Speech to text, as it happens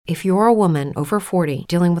If you're a woman over 40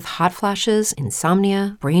 dealing with hot flashes,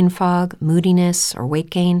 insomnia, brain fog, moodiness, or weight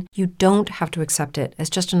gain, you don't have to accept it as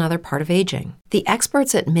just another part of aging. The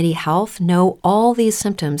experts at MIDI Health know all these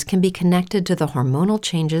symptoms can be connected to the hormonal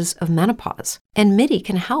changes of menopause. And MIDI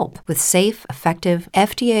can help with safe, effective,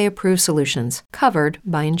 FDA-approved solutions covered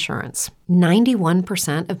by insurance.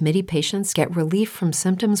 91% of MIDI patients get relief from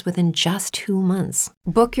symptoms within just 2 months.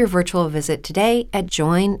 Book your virtual visit today at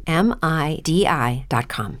joinmidi.com.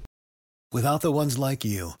 Without the ones like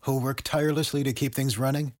you, who work tirelessly to keep things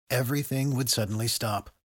running, everything would suddenly stop.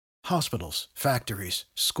 Hospitals, factories,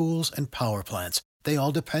 schools, and power plants, they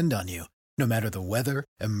all depend on you. No matter the weather,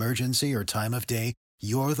 emergency, or time of day,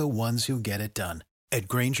 you're the ones who get it done. At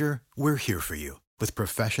Grainger, we're here for you with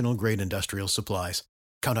professional-grade industrial supplies.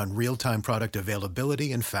 Count on real-time product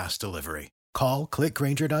availability and fast delivery. Call, click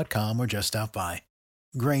Grainger.com, or just stop by.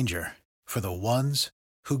 Grainger, for the ones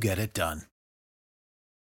who get it done.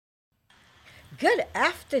 Good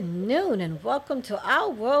afternoon and welcome to our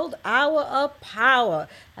World Hour of Power.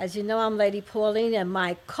 As you know, I'm Lady Pauline and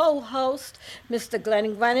my co-host, Mr.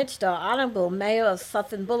 Glenn Greenwich, the Honorable Mayor of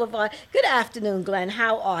Southern Boulevard. Good afternoon, Glenn.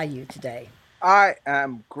 How are you today? I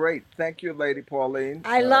am great. Thank you, Lady Pauline.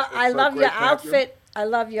 I love your outfit. I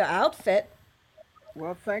love your outfit.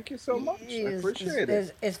 Well, thank you so much. I appreciate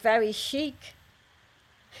it. It's very chic.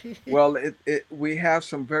 Well, we have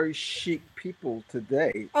some very chic people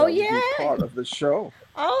today. Oh, that yeah. will be part of the show.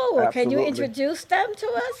 Oh, Absolutely. Can you introduce them to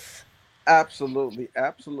us? Absolutely.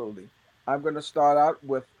 I'm going to start out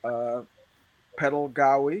with Petal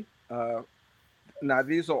Gawi. Now,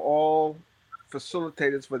 these are all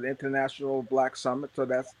facilitators for the International Black Summit. So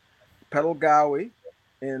that's Petal Gawi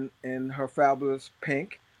in her fabulous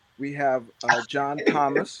pink. We have John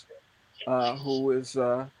Thomas, who is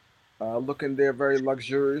looking there very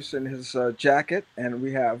luxurious in his jacket. And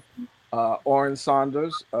we have Orrin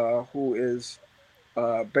Saunders, who is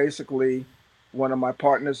basically one of my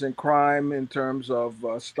partners in crime in terms of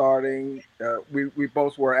starting. We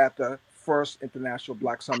both were at the first International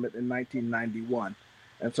Black Summit in 1991.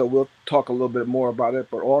 And so we'll talk a little bit more about it.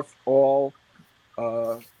 But all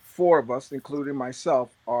four of us, including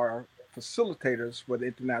myself, are facilitators for the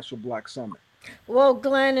International Black Summit. Well,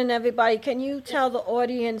 Glenn and everybody, can you tell the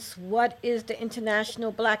audience what is the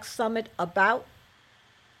International Black Summit about?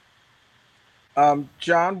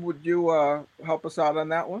 John, would you help us out on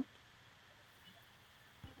that one?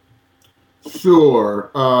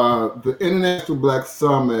 Sure. The International Black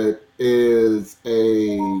Summit is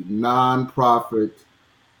a nonprofit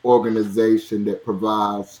organization that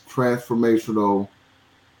provides transformational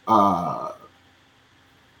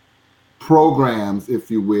programs,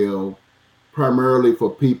 if you will, primarily for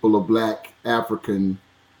people of Black African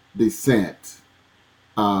descent.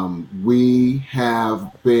 We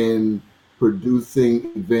have been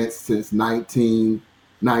producing events since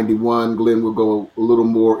 1991. Glenn will go a little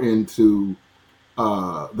more into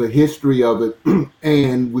the history of it.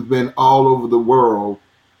 And we've been all over the world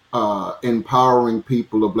empowering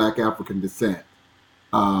people of Black African descent.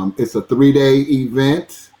 It's a 3-day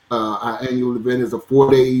event. Our annual event is a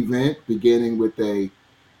 4-day event, beginning with a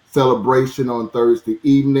celebration on Thursday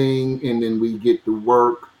evening, and then we get to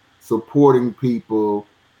work supporting people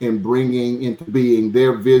and bringing into being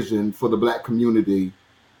their vision for the Black community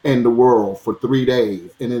and the world for 3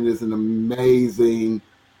 days. And it is an amazing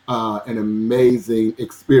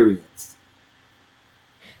experience.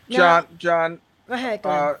 John, go ahead,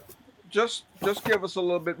 Glenn. Just give us a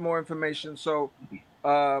little bit more information. So,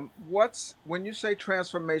 when you say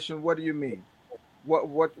transformation, what do you mean?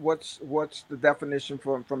 What's the definition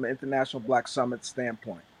from the International Black Summit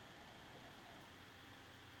standpoint?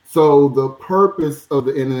 So the purpose of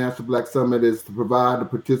the International Black Summit is to provide the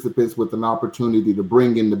participants with an opportunity to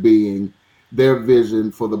bring into being their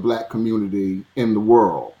vision for the Black community in the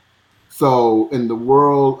world. So in the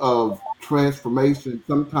world of transformation,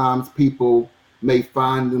 sometimes people may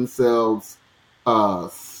find themselves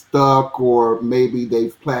stuck, or maybe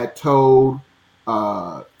they've plateaued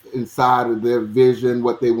inside of their vision,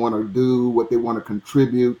 what they want to do, what they want to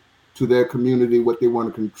contribute to their community, what they want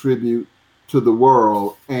to contribute to the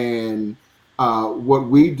world. And what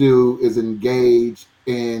we do is engage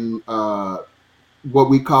in what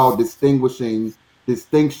we call distinctions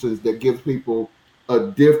that gives people a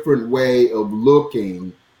different way of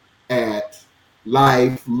looking at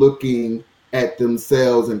life, looking at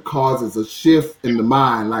themselves, and causes a shift in the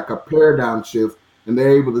mind, like a paradigm shift, and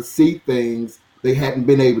they're able to see things they hadn't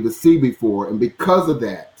been able to see before. And because of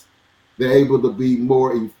that, they're able to be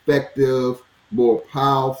more effective, more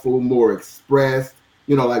powerful, more expressed.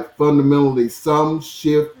 Like fundamentally some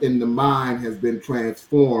shift in the mind has been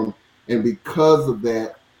transformed. And because of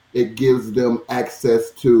that, it gives them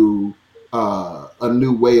access to a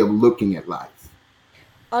new way of looking at life.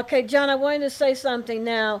 Okay, John, I wanted to say something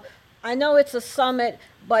now. I know it's a summit,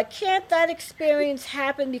 but can't that experience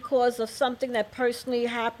happen because of something that personally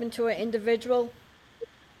happened to an individual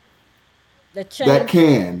that That changed?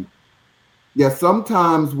 can. Yeah,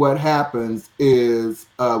 sometimes what happens is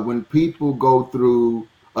when people go through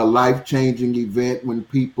a life-changing event, when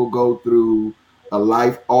people go through a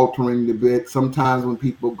life-altering event, sometimes when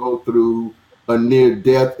people go through a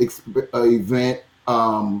near-death event,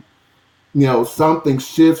 something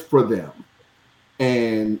shifts for them,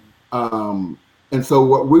 and um, and so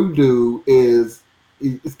what we do is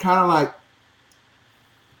it's kind of like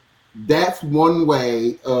that's one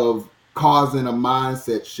way of causing a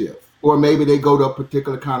mindset shift. Or maybe they go to a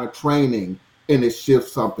particular kind of training and it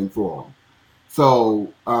shifts something for them.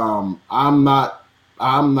 So I'm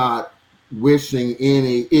not wishing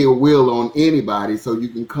any ill will on anybody. So you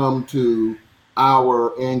can come to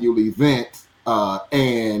our annual event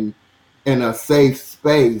and in a safe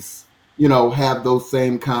space, have those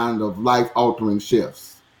same kind of life altering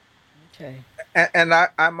shifts. Okay. And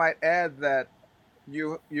I might add that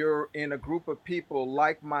you're in a group of people,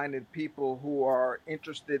 like-minded people who are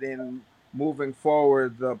interested in moving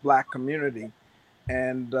forward the Black community,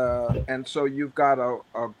 and so you've got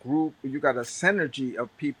a group, you got a synergy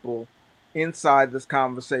of people inside this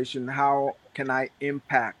conversation. How can I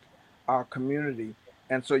impact our community?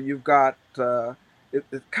 And so you've got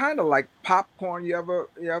it's kind of like popcorn. You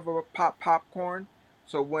ever pop popcorn?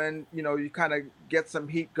 So when you kind of get some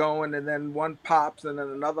heat going, and then one pops, and then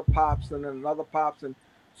another pops, and then another pops, and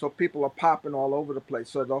so people are popping all over the place.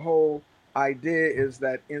 So the whole idea is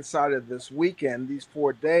that inside of this weekend, these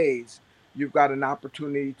 4 days, you've got an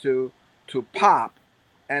opportunity to pop,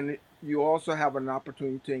 and you also have an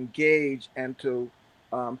opportunity to engage and to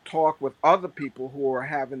talk with other people who are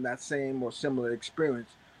having that same or similar experience.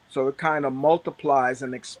 So it kind of multiplies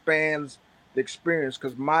and expands the experience,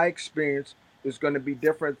 because my experience is going to be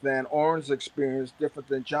different than Oren's experience, different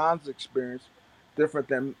than John's experience, different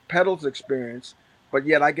than Petal's experience, but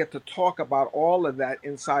yet I get to talk about all of that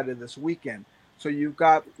inside of this weekend. So you've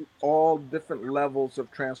got all different levels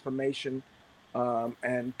of transformation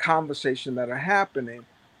and conversation that are happening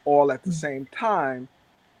all at the same time,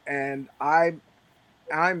 and I'm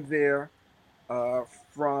there uh,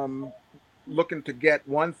 from looking to get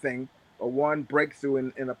one thing or one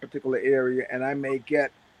breakthrough in a particular area, and I may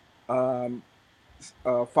get um,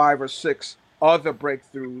 5 or 6 other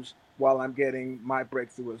breakthroughs while I'm getting my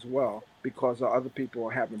breakthrough as well, because other people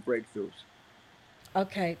are having breakthroughs.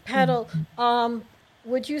 Okay, Petal. Um,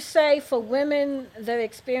 would you say for women their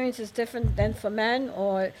experience is different than for men,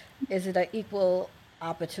 or is it an equal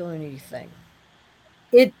opportunity thing?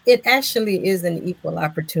 It actually is an equal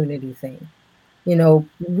opportunity thing. You know,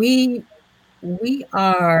 we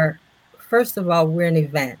are, first of all, we're an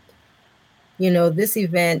event. This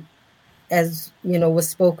event, as was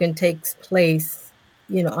spoken, takes place,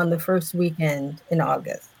 on the first weekend in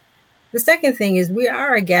August. The second thing is we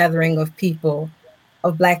are a gathering of people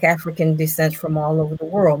of Black African descent from all over the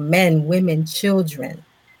world, men, women, children,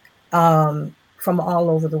 from all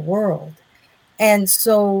over the world. And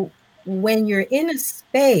so when you're in a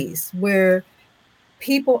space where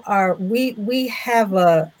people are, we have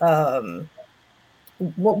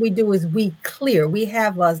what we do is we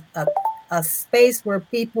have a space where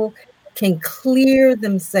people can clear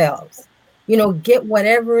themselves, get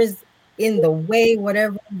whatever is in the way,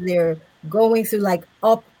 whatever they're going through, like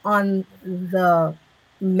up on the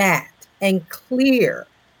mat, and clear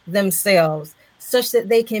themselves such that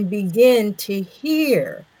they can begin to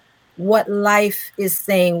hear what life is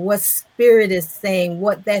saying, what spirit is saying,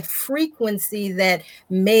 what that frequency that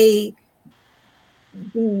may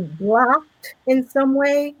be blocked in some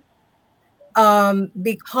way,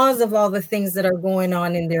 because of all the things that are going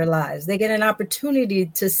on in their lives. They get an opportunity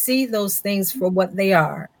to see those things for what they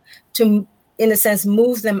are, to, in a sense,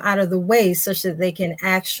 move them out of the way such that they can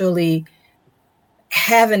actually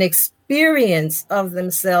have an experience of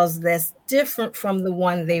themselves that's different from the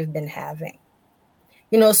one they've been having.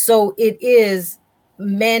 So it is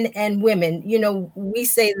men and women. We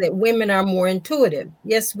say that women are more intuitive.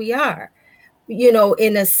 Yes, we are.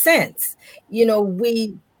 In a sense,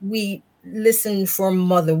 we listen for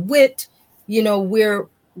Mother Wit. We're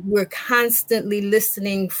constantly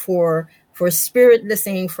listening for spirit,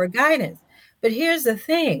 listening for guidance. But here's the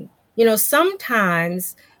thing,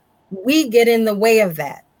 sometimes we get in the way of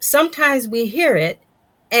that. Sometimes we hear it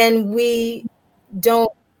and we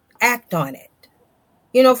don't act on it.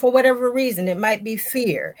 For whatever reason. It might be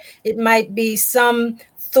fear. It might be some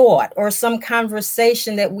thought or some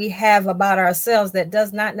conversation that we have about ourselves that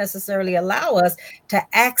does not necessarily allow us to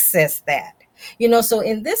access that. So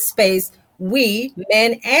in this space, we,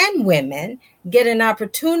 men and women, get an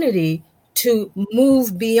opportunity to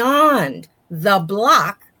move beyond the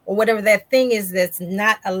block or whatever that thing is that's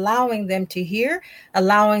not allowing them to hear,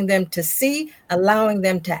 allowing them to see, allowing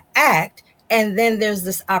them to act. And then there's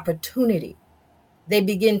this opportunity. They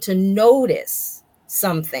begin to notice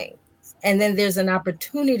something. And then there's an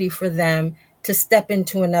opportunity for them to step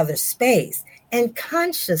into another space and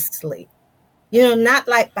consciously, not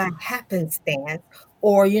like by happenstance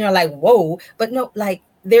or, like, whoa, but no, like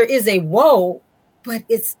there is a whoa, but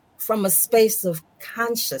it's from a space of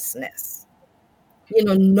consciousness,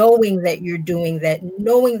 knowing that you're doing that,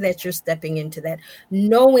 knowing that you're stepping into that,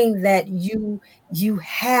 knowing that you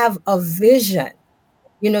have a vision,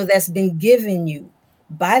 that's been given you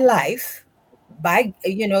by life, by,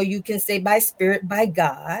 you can say by spirit, by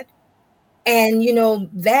God. And,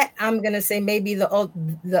 that I'm going to say maybe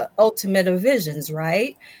the ultimate of visions,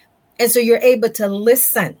 right? And so you're able to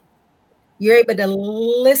listen. You're able to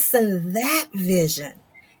listen that vision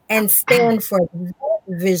and stand for that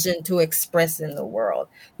vision to express in the world,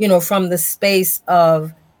 from the space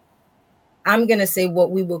of, I'm going to say what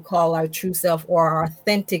we would call our true self or our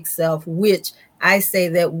authentic self, which I say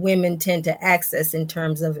that women tend to access in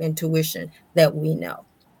terms of intuition that we know.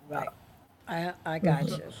 Right. I got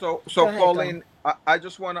you. So ahead, Pauline, I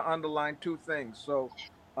just want to underline two things. So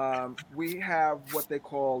we have what they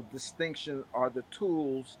call distinction, are the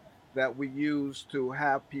tools that we use to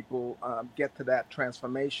have people get to that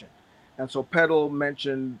transformation. And so Petal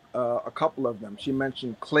mentioned a couple of them. She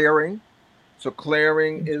mentioned clearing. So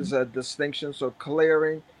clearing is a distinction. So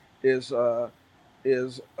clearing is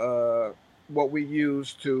what we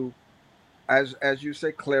use to, as you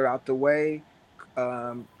say, clear out the way,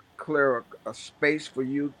 clear a space for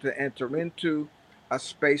you to enter into, a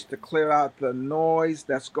space to clear out the noise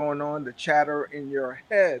that's going on, the chatter in your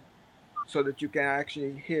head, so that you can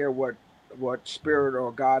actually hear what spirit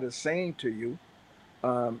or God is saying to you.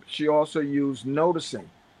 She also used noticing.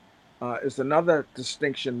 Is another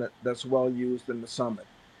distinction that's well used in the summit.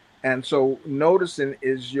 And so noticing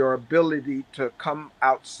is your ability to come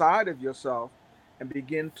outside of yourself and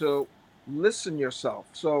begin to listen yourself.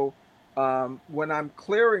 So when I'm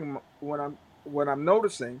clearing, when I'm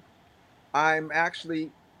noticing, I'm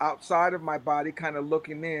actually outside of my body, kind of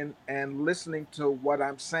looking in and listening to what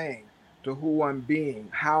I'm saying, to who I'm being,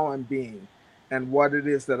 how I'm being, and what it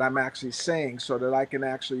is that I'm actually saying, so that I can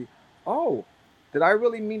actually, oh, did I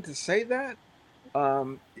really mean to say that?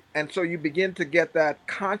 And so you begin to get that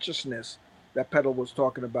consciousness that Petal was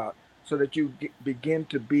talking about, so that you begin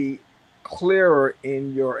to be clearer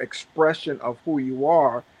in your expression of who you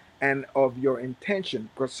are and of your intention.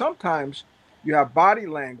 Because sometimes you have body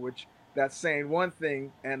language that's saying one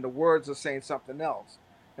thing and the words are saying something else.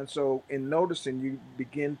 And so in noticing, you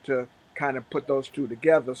begin to kind of put those two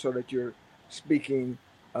together so that you're speaking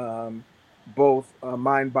both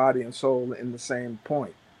mind, body, and soul in the same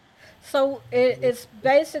point. So it's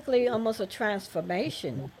basically almost a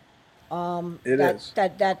transformation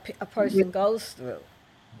that a person goes through.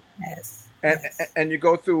 Yes. And you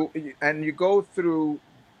go through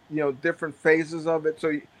different phases of it.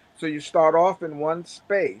 So you start off in one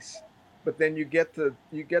space, but then you get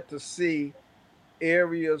to see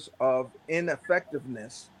areas of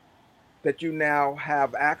ineffectiveness that you now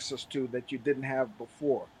have access to that you didn't have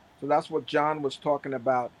before. So that's what John was talking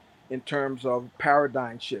about in terms of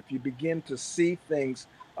paradigm shift. You begin to see things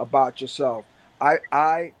about yourself.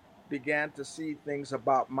 I began to see things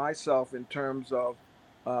about myself in terms of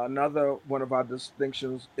another one of our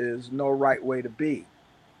distinctions is no right way to be.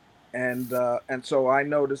 And so I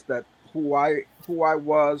noticed that who I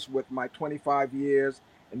was with my 25 years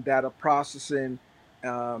in data processing,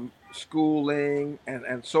 schooling,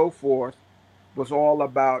 and so forth, was all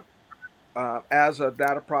about, as a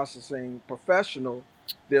data processing professional,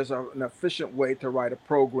 there's an efficient way to write a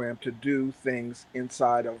program to do things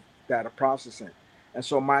inside of data processing. And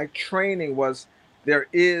so my training was, there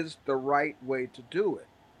is the right way to do it.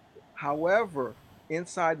 However,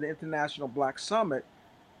 inside the International Black Summit,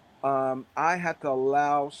 I had to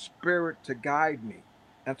allow spirit to guide me.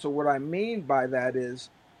 And so what I mean by that is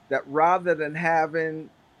that rather than having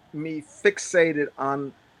me fixated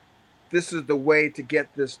on this is the way to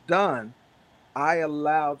get this done, I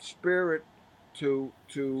allowed spirit to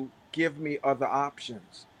give me other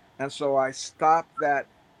options. And so I stopped that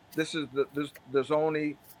there's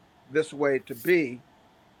only this way to be,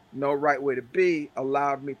 no right way to be,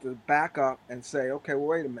 allowed me to back up and say, okay, well,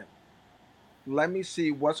 wait a minute. Let me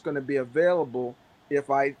see what's going to be available if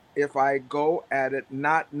I go at it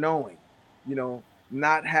not knowing,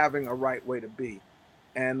 not having a right way to be.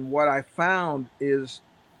 And what I found is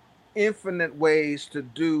infinite ways to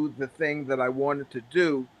do the thing that I wanted to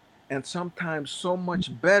do, and sometimes so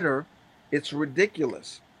much better, it's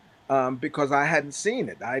ridiculous. Because I hadn't seen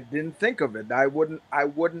it, I didn't think of it, I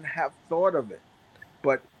wouldn't have thought of it,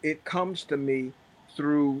 but it comes to me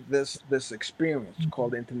through this experience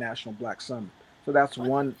called International Black Summit. So that's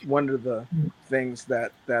one of the things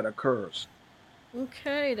that occurs.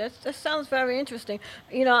 Okay, that sounds very interesting.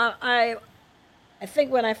 I think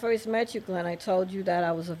when I first met you, Glenn, I told you that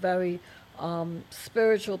I was a very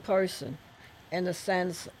spiritual person, in the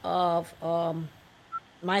sense of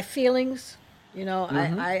my feelings.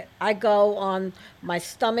 I go on my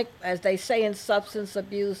stomach, as they say in substance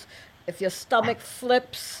abuse. If your stomach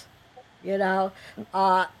flips,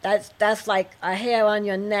 that's like a hair on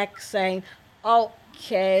your neck saying,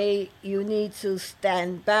 okay, you need to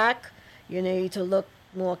stand back, you need to look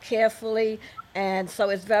more carefully. And so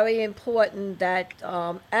it's very important that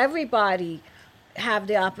everybody have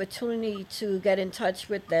the opportunity to get in touch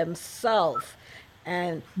with themselves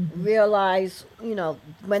and realize,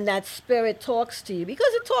 when that spirit talks to you,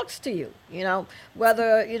 because it talks to you,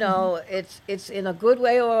 whether it's in a good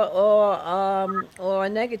way or a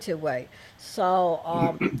negative way. So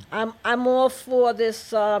I'm all for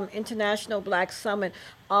this International Black Summit.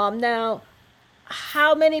 Now,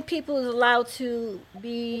 how many people is allowed to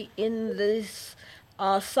be in this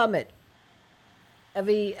summit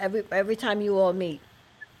every time you all meet?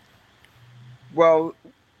 Well,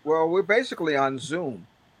 we're basically on Zoom.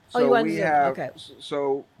 Oh, you So on we Zoom? have, Okay.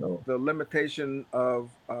 so the limitation of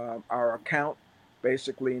our account,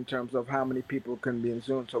 basically in terms of how many people can be in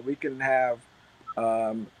Zoom. So we can have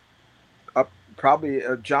um, up probably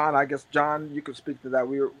John. I guess John, you could speak to that.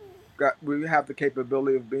 We have the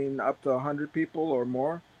capability of being up to 100 people or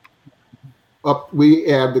more. We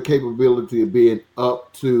have the capability of being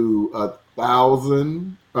up to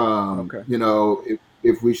 1,000. Okay.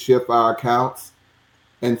 If we shift our accounts.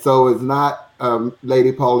 And so it's not,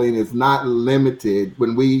 Lady Pauline, it's not limited.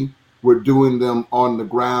 When we were doing them on the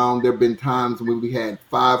ground, there have been times when we had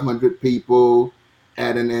 500 people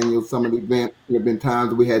at an annual summit event. There have been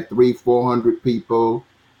times we had 300-400 people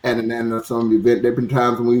at an annual summit event. There have been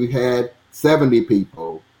times when we had 70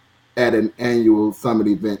 people at an annual summit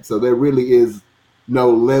event. So there really is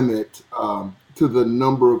no limit to the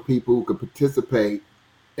number of people who could participate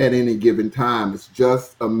at any given time. It's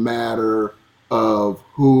just a matter of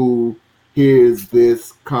who hears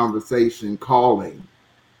this conversation calling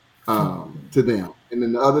to them. And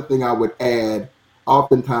then the other thing I would add,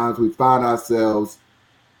 oftentimes we find ourselves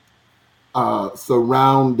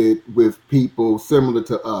surrounded with people similar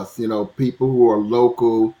to us, people who are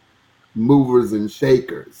local movers and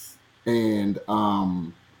shakers. And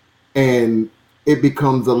it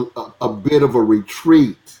becomes a bit of a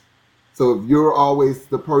retreat. So if you're always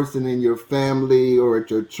the person in your family or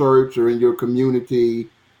at your church or in your community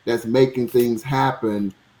that's making things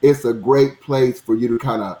happen, it's a great place for you to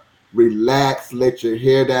kind of relax, let your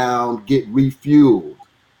hair down, get refueled,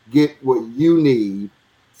 get what you need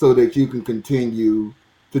so that you can continue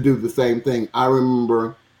to do the same thing. I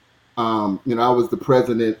remember, I was the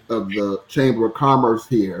president of the Chamber of Commerce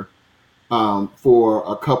here for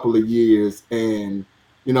a couple of years, and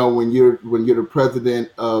when you're the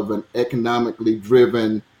president of an economically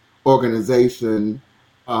driven organization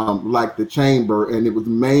like the Chamber, and it was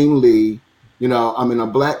mainly, I'm in a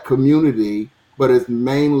Black community, but it's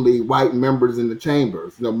mainly white members in the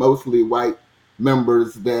chambers, mostly white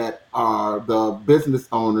members that are the business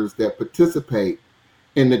owners that participate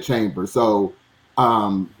in the Chamber. So,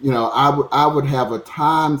 I would have a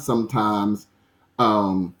time sometimes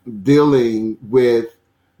dealing with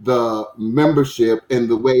the membership and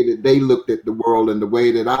the way that they looked at the world and the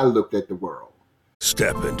way that I looked at the world.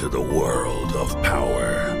 Step into the world of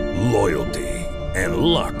power, loyalty, and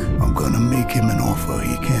luck. I'm gonna make him an offer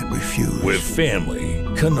he can't refuse. With family,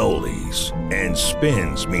 cannolis, and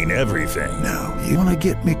spins mean everything. Now, you wanna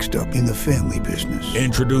get mixed up in the family business.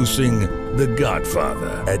 Introducing The Godfather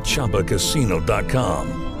at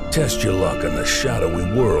ChumbaCasino.com. Test your luck in the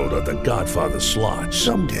shadowy world of The Godfather slot.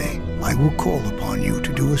 Someday, I will call upon you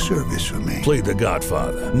to do a service for me. Play The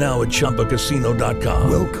Godfather now at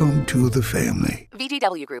ChumbaCasino.com. Welcome to the family.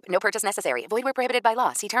 VGW Group. No purchase necessary. Void where prohibited by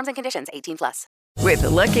law. See terms and conditions. 18+. With the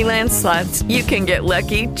Lucky Land Slots, you can get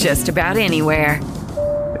lucky just about anywhere.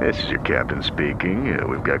 This is your captain speaking.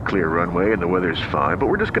 We've got clear runway and the weather's fine, but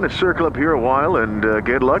we're just going to circle up here a while and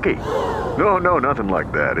get lucky. No, nothing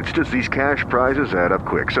like that. It's just these cash prizes add up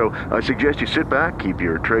quick. So I suggest you sit back, keep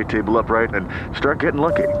your tray table upright, and start getting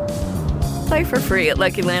lucky. Play for free at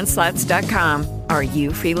LuckyLandSlots.com. Are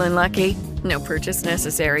you feeling lucky? No purchase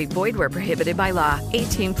necessary. Void where prohibited by law.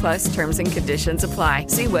 18 plus terms and conditions apply.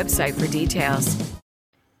 See website for details.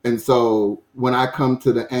 And so when I come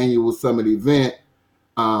to the annual summit event,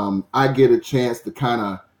 I get a chance to kind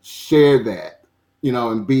of share that,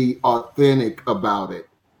 and be authentic about it,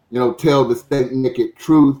 tell the state naked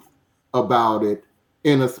truth about it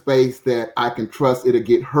in a space that I can trust it'll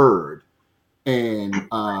get heard. And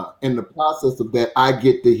in the process of that, I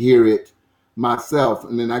get to hear it myself.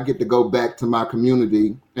 And then I get to go back to my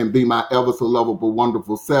community and be my ever so lovable,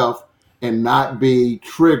 wonderful self and not be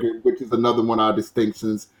triggered, which is another one of our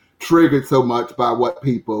distinctions, triggered so much by what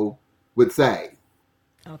people would say.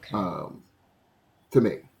 Okay. To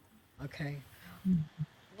me. Okay.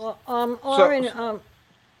 Well, Oren,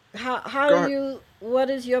 what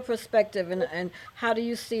is your perspective and how do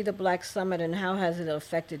you see the Black Summit and how has it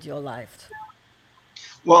affected your life?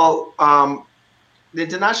 Well, the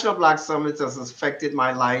International Black Summit has affected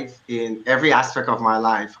my life in every aspect of my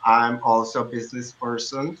life. I'm also a business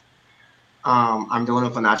person. I'm the owner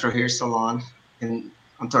of a natural hair salon on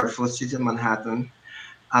 34th Street in Manhattan.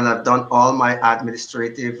 And I've done all my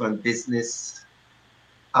administrative and business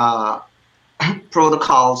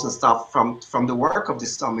protocols and stuff from the work of the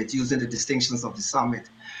summit, using the distinctions of the summit.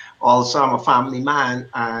 Also, I'm a family man,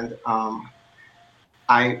 and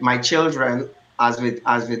my children, as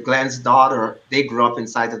with Glenn's daughter, they grew up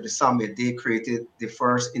inside of the summit. They created the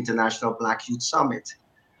first International Black Youth Summit.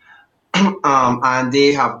 And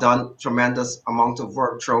they have done tremendous amount of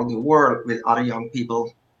work throughout the world with other young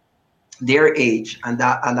people their age, and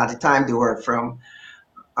at the time they were from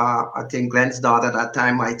I think Glenn's daughter at that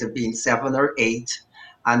time might have been 7 or 8,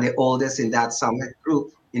 and the oldest in that summit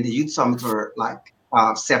group in the youth summit were like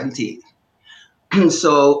 17.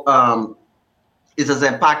 So it has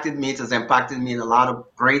impacted me. It has impacted me in a lot of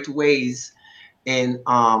great ways in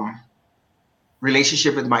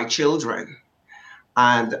relationship with my children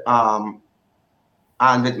and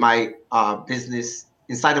with my business,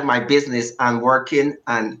 inside of my business, and working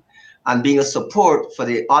and being a support for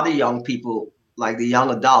the other young people, like the young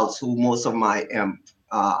adults, who most of my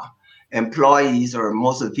employees or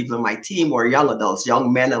most of the people on my team were young adults,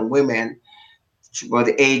 young men and women, were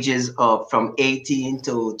the ages of from 18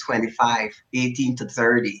 to 25, 18 to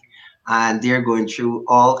 30. And they're going through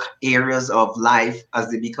all areas of life as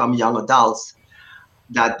they become young adults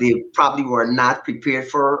that they probably were not prepared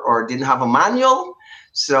for or didn't have a manual.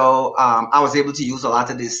 So I was able to use a lot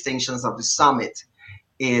of the distinctions of the summit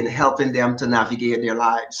in helping them to navigate their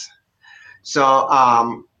lives. So,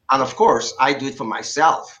 and of course, I do it for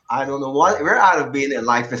myself. I don't know where I'd have been in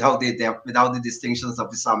life without the distinctions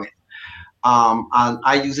of the summit. And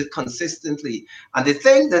I use it consistently. And the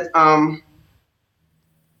thing that,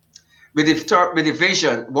 with the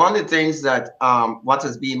vision, one of the things that what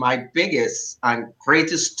has been my biggest and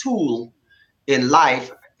greatest tool in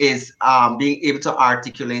life is being able to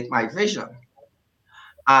articulate my vision.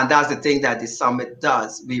 And that's the thing that the summit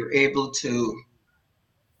does. We are able to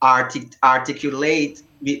articulate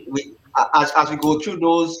as we go through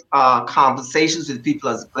those conversations with people,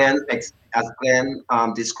 as Glenn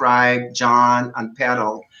described, John and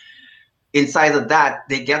Petal. Inside of that,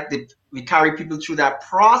 we carry people through that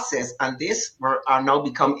process, and are now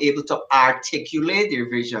become able to articulate their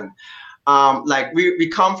vision. Like we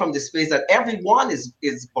come from the space that everyone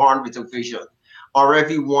is born with a vision, or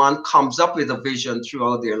everyone comes up with a vision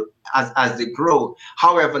throughout as they grow.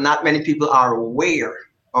 However, not many people are aware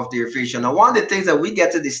of their vision. And one of the things that we get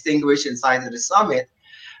to distinguish inside of the summit,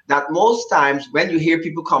 that most times when you hear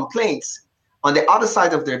people complaints, on the other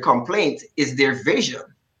side of their complaint is their vision.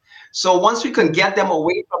 So once we can get them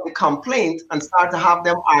away from the complaint and start to have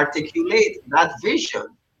them articulate that vision,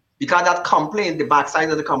 because that complaint, the backside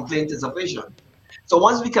of the complaint is a vision. So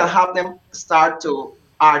once we can have them start to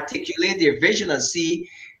articulate their vision and see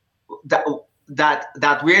that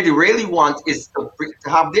where they really want is to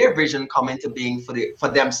have their vision come into being for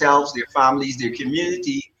themselves, their families, their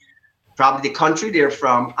community, probably the country they're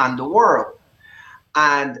from, and the world.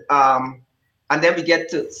 And then we get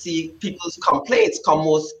to see people's complaints come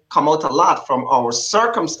out a lot from our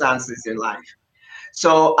circumstances in life.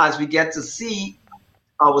 So as we get to see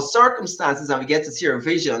our circumstances and we get to see our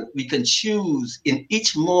vision, we can choose in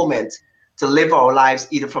each moment to live our lives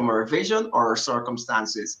either from our vision or our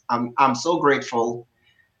circumstances. I'm so grateful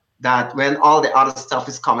that when all the other stuff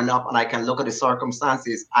is coming up and I can look at the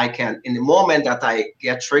circumstances, I can, in the moment that I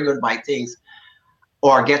get triggered by things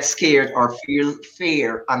or get scared or feel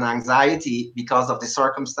fear and anxiety because of the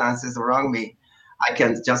circumstances around me, I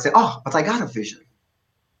can just say, oh, but I got a vision.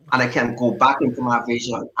 And I can go back into my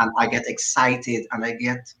vision and I get excited and I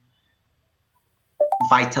get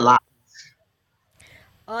vitalized.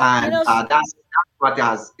 You And know, that's what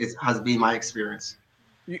has been my experience.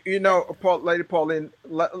 Lady Pauline,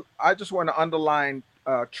 I just want to underline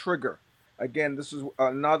trigger. Again, this is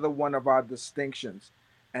another one of our distinctions.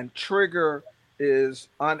 And trigger is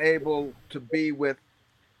unable to be with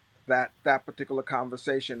that particular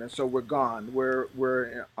conversation, and so we're gone.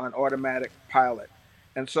 We're on automatic pilot.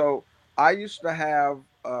 And so I used to have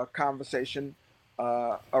a conversation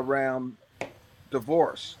around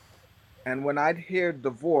divorce. And when I'd hear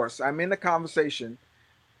divorce, I'm in a conversation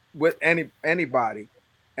with anybody,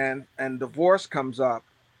 and divorce comes up.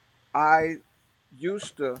 I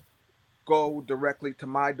used to go directly to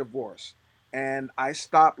my divorce, and I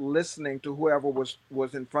stopped listening to whoever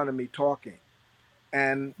was in front of me talking.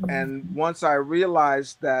 And once I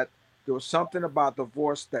realized that there was something about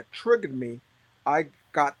divorce that triggered me, I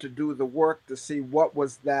got to do the work to see what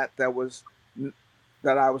was that I was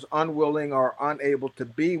unwilling or unable to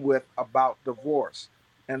be with about divorce.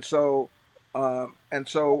 And so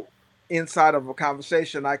inside of a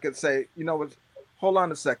conversation, I could say, hold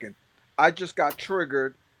on a second, I just got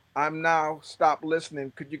triggered. I'm now stopped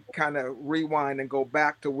listening. Could you kind of rewind and go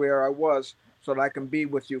back to where I was so that I can be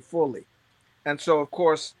with you fully? And so, of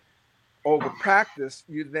course, over practice,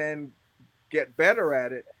 you then get better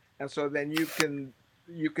at it. And so then you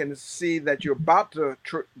can see that you're about to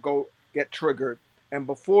go get triggered. And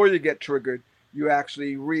before you get triggered, you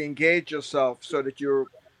actually re-engage yourself so that you're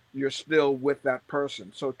still with that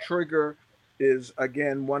person. So trigger is,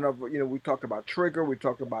 again, one of, we talked about trigger, we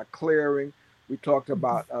talked about clearing, we talked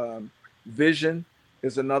about vision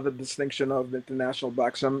is another distinction of the International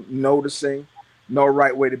Black Summit, noticing, no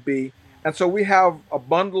right way to be. And so we have a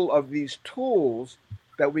bundle of these tools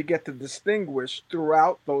that we get to distinguish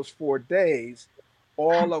throughout those 4 days,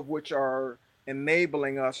 all of which are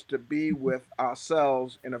enabling us to be with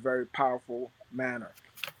ourselves in a very powerful manner.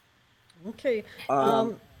 Okay.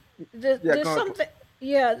 There's something.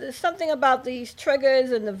 Yeah, there's something about these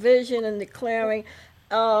triggers and the vision and the clearing.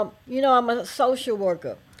 I'm a social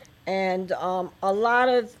worker, and a lot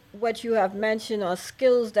of what you have mentioned are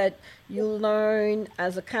skills that you learn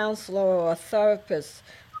as a counselor or a therapist,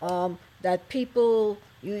 that people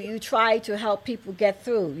you try to help people get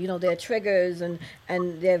through, their triggers and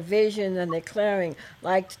their vision and their clearing.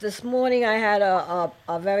 Like this morning, I had a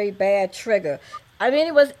very bad trigger. I mean,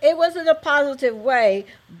 it was in a positive way,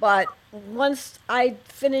 but once I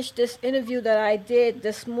finished this interview that I did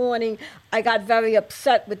this morning, I got very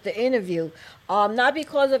upset with the interview. Not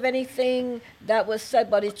because of anything that was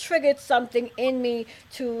said, but it triggered something in me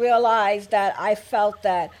to realize that I felt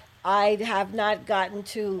that I have not gotten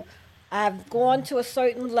to, I've gone to a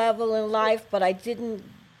certain level in life, but I didn't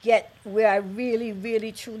get where I really,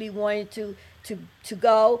 really, truly wanted to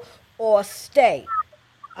go or stay.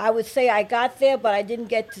 I would say I got there, but I didn't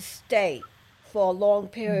get to stay for a long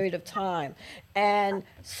period of time. And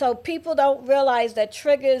so people don't realize that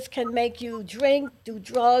triggers can make you drink, do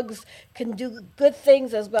drugs, can do good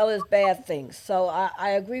things as well as bad things. So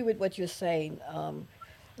I agree with what you're saying.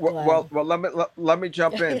 Well, let me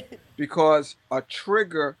jump in, because a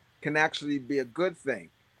trigger can actually be a good thing.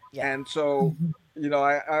 Yeah. And so,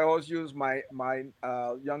 I always use my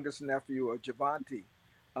youngest nephew, Javante.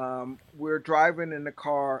 We're driving in the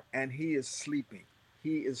car and he is sleeping.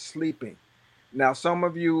 He is sleeping. Now, some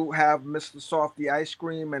of you have Mr. Softy ice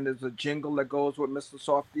cream, and there's a jingle that goes with Mr.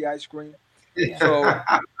 Softy ice cream. So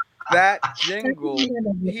that jingle,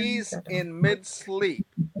 he's in mid-sleep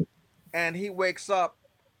and he wakes up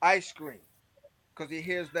ice cream because he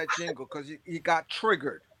hears that jingle, because he got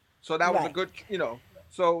triggered. So that was a good,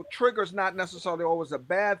 so trigger's not necessarily always a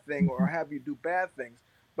bad thing or have you do bad things.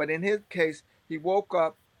 But in his case, he woke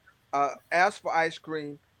up, asked for ice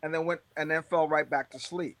cream, and then fell right back to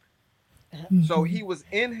sleep. So he was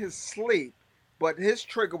in his sleep, but his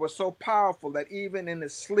trigger was so powerful that even in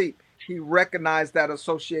his sleep, he recognized that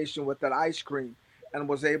association with that ice cream and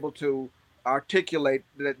was able to articulate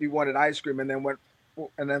that he wanted ice cream, and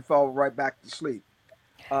then fell right back to sleep.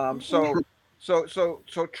 So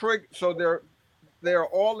there are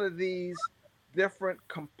all of these different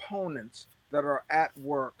components that are at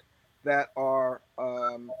work that are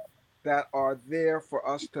there for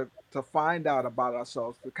us to find out about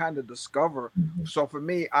ourselves, to kind of discover. So for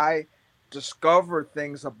me, I discovered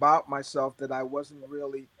things about myself that I wasn't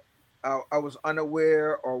really, I was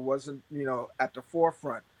unaware or wasn't, at the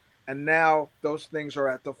forefront. And now those things are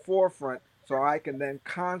at the forefront, so I can then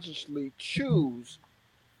consciously choose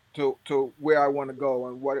to where I want to go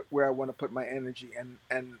and where I want to put my energy, and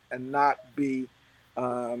not be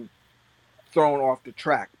thrown off the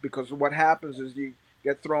track. Because what happens is you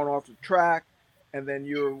get thrown off the track, and then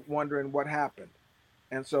you're wondering what happened.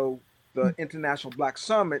 And so the International Black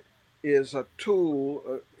Summit is a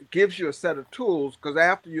tool, gives you a set of tools, because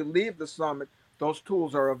after you leave the summit, those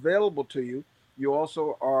tools are available to you. You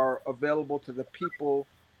also are available to the people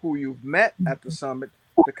who you've met at the summit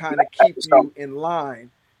to kind of keep you in line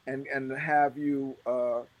and have you,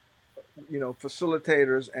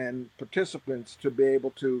 facilitators and participants to be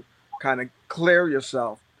able to kind of clear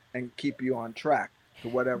yourself and keep you on track to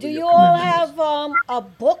whatever. Do you all have a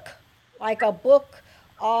book, like a book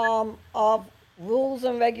of rules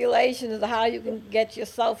and regulations of how you can get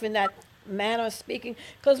yourself in that manner of speaking?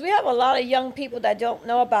 Because we have a lot of young people that don't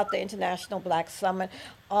know about the International Black Summit,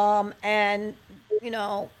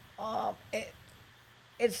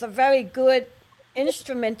 it's a very good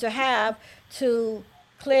instrument to have to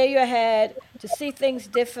clear your head, to see things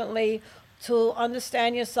differently, to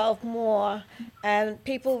understand yourself more, and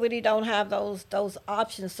people really don't have those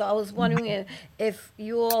options. So I was wondering if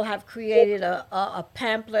you all have created a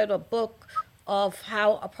pamphlet or book of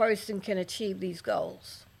how a person can achieve these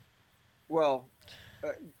goals. Well,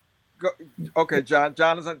 okay, John.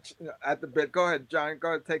 John is at the bit. Go ahead, John. Go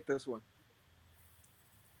ahead, take this one.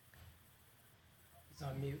 He's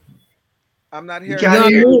on mute. I'm not hearing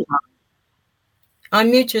you.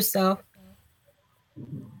 Unmute yourself.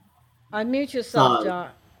 Unmute yourself, John.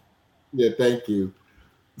 Yeah, thank you.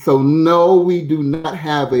 So no, we do not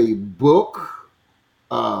have a book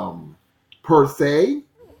per se.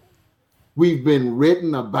 We've been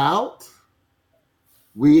written about.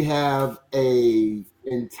 We have a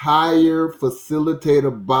entire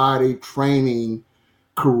facilitator body training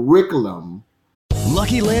curriculum.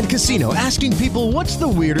 Lucky Land Casino, asking people, what's the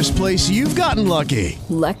weirdest place you've gotten lucky?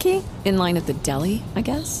 Lucky? In line at the deli, I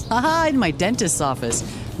guess? Aha, in my dentist's office.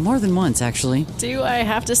 More than once, actually. Do I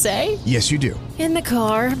have to say? Yes, you do. In the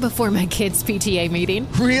car before my kids' PTA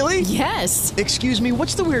meeting. Really? Yes. Excuse me,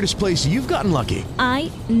 what's the weirdest place you've gotten lucky?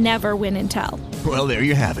 I never win and tell. Well, there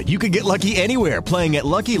you have it. You can get lucky anywhere, playing at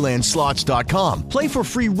LuckyLandSlots.com. Play for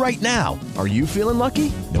free right now. Are you feeling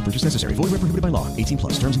lucky? No purchase necessary. Void where prohibited by law. 18+.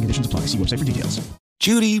 Terms and conditions apply. See website for details.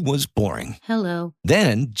 Judy was boring. Hello.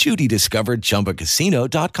 Then Judy discovered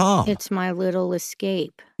ChumbaCasino.com. It's my little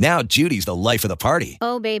escape. Now Judy's the life of the party.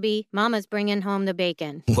 Oh, baby, mama's bringing home the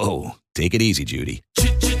bacon. Whoa, take it easy, Judy.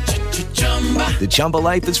 The Chumba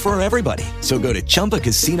life is for everybody. So go to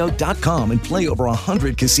ChumbaCasino.com and play over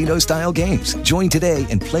 100 casino-style games. Join today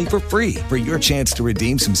and play for free for your chance to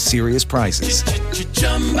redeem some serious prizes.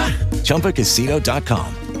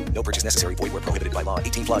 ChumbaCasino.com. No purchase necessary. Void where prohibited by law.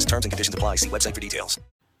 18+. Terms and conditions apply. See website for details.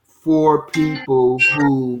 For people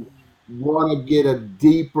who want to get a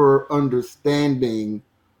deeper understanding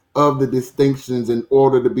of the distinctions in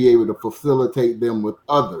order to be able to facilitate them with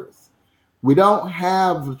others. We don't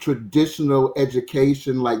have traditional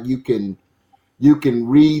education like you can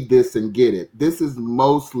read this and get it. This is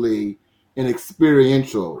mostly an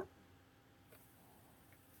experiential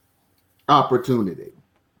opportunity.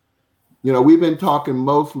 You know, we've been talking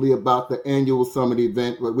mostly about the annual summit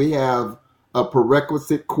event, but we have a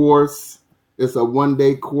prerequisite course. It's a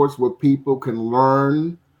one-day course where people can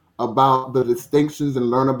learn about the distinctions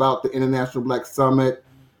and learn about the International Black Summit.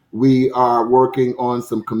 We are working on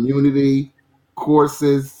some community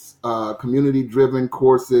courses, community-driven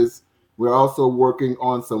courses. We're also working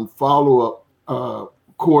on some follow-up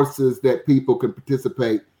courses that people can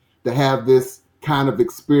participate to have this kind of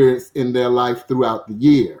experience in their life throughout the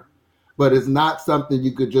year. But it's not something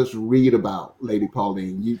you could just read about, Lady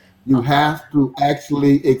Pauline. You have to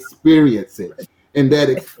actually experience it. And that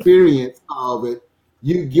experience of it,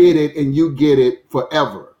 you get it and you get it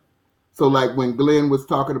forever. So like when Glenn was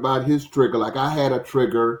talking about his trigger, like I had a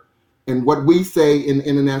trigger, and what we say in the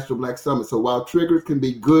International Black Summit, so while triggers can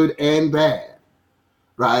be good and bad,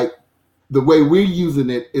 right? The way we're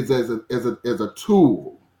using it is as a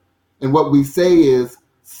tool. And what we say is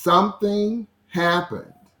something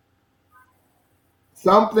happened.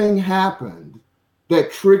 Something happened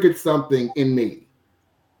that triggered something in me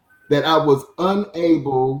that I was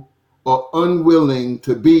unable or unwilling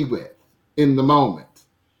to be with in the moment.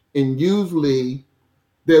 And usually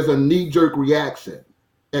there's a knee-jerk reaction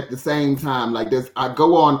at the same time. Like this, I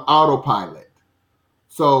go on autopilot.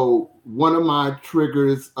 So one of my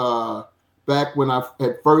triggers back when I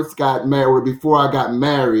had first got married, before I got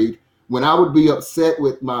married, when I would be upset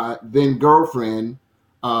with my then girlfriend,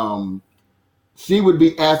 she would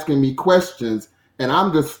be asking me questions and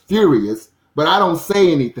I'm just furious, but I don't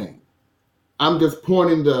say anything. I'm just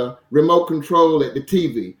pointing the remote control at the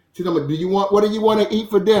TV. She's like, what do you want to eat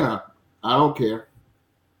for dinner? I don't care.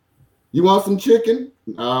 You want some chicken?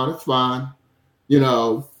 No, that's fine. You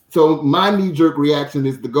know, so my knee-jerk reaction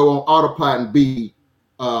is to go on autopilot and be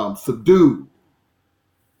subdued.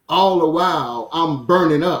 all the while I'm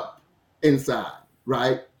burning up inside,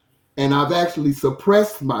 right? And I've actually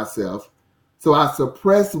suppressed myself. So I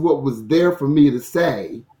suppressed what was there for me to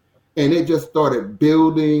say, and it just started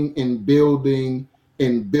building and building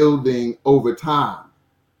and building over time.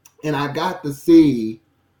 And I got to see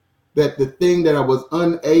that the thing that I was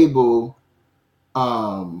unable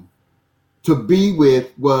to be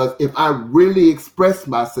with was, if I really express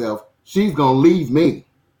myself, she's going to leave me.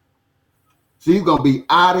 She's going to be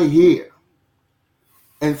out of here.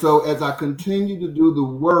 And so as I continue to do the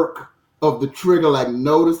work of the trigger, like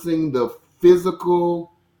noticing the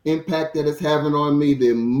physical impact that it's having on me, the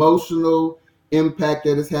emotional impact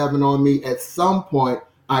that it's having on me, at some point,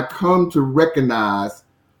 I come to recognize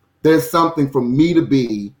there's something for me to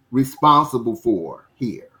be responsible for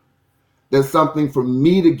here. There's something for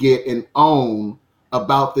me to get and own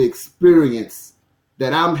about the experience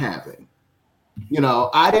that I'm having. You know,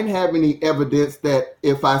 I didn't have any evidence that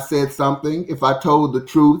if I said something, if I told the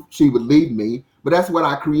truth, she would leave me, but that's what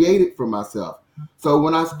I created for myself. So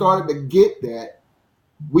when I started to get that,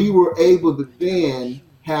 we were able to then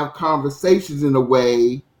have conversations in a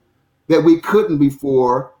way that we couldn't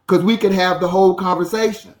before, because we could have the whole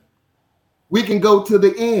conversation. We can go to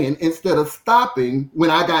the end instead of stopping when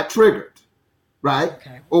I got triggered, right?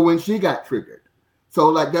 Okay. Or when she got triggered. So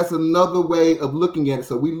like that's another way of looking at it.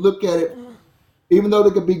 So we look at it, even though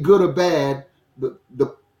they could be good or bad,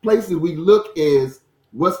 the places we look is,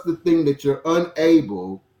 what's the thing that you're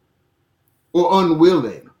unable or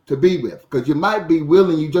unwilling to be with? Because you might be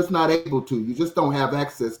willing, you're just not able to. You just don't have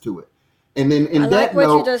access to it. And then in that note, I like what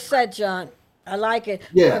you just said, John. I like it.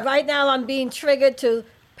 Yeah. But right now I'm being triggered to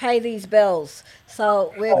pay these bills.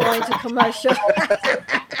 So we're going to commercial.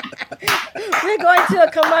 We're going to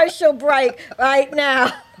a commercial break right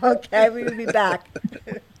now. Okay, we'll be back.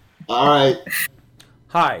 All right.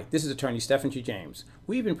 Hi, this is attorney Stephen G. James.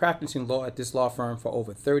 We've been practicing law at this law firm for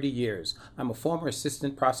over 30 years. I'm a former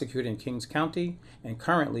assistant prosecutor in Kings County and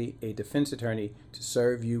currently a defense attorney to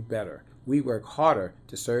serve you better. We work harder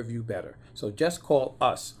to serve you better. So just call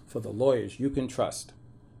us for the lawyers you can trust.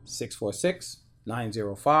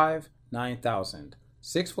 646-905-9000.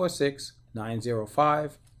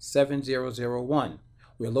 646-905-7001.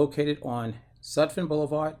 We're located on Sutphin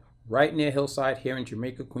Boulevard, right near Hillside here in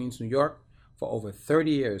Jamaica, Queens, New York, for over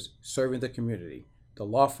 30 years serving the community. The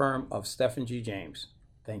law firm of Stephen G. James.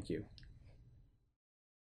 Thank you.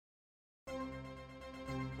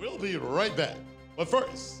 We'll be right back. But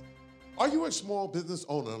first, are you a small business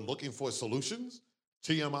owner looking for solutions?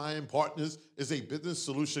 TMI and Partners is a business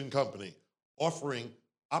solution company offering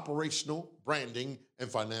operational, branding, and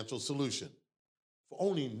financial solution. For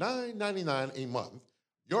only $9.99 a month,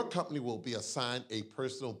 your company will be assigned a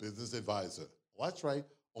personal business advisor. Well, that's right,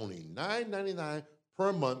 only $9.99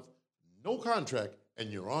 per month, no contract, and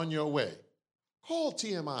you're on your way. Call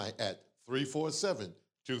TMI at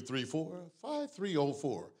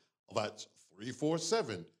 347-234-5304. That's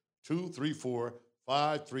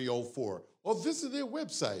 347-234-5304. Or visit their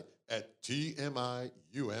website at tmium.com.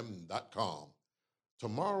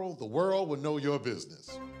 Tomorrow, the world will know your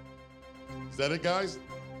business. Is that it, guys?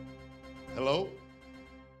 Hello?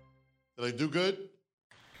 Did I do good?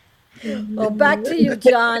 Well, back to you,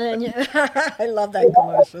 John. And I love that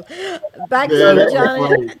commercial. Back to you,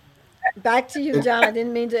 John. Back to you, John. I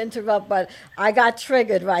didn't mean to interrupt, but I got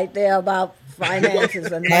triggered right there about finances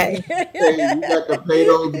and money. You got to pay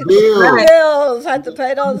those bills. Had to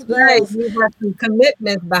pay those bills. Right. You got some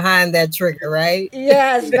commitment behind that trigger, right?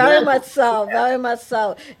 Yes, very much so. Very much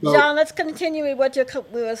so. John, let's continue with what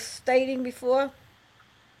we were stating before.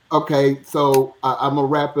 Okay, so I'm going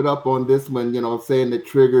to wrap it up on this one, saying that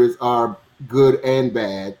triggers are good and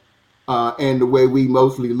bad. And the way we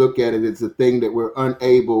mostly look at it is the thing that we're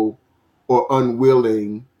unable or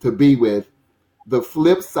unwilling to be with. The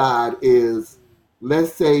flip side is,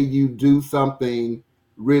 let's say you do something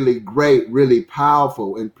really great, really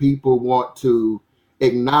powerful, and people want to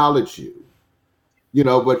acknowledge you,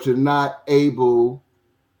 but you're not able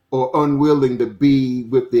or unwilling to be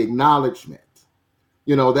with the acknowledgement.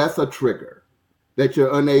 That's a trigger, that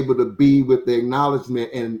you're unable to be with the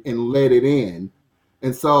acknowledgement and let it in.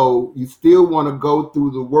 And so you still want to go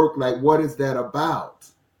through the work, like, what is that about?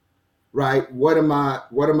 Right? What am I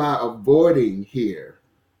avoiding here?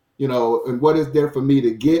 And what is there for me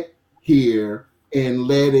to get here in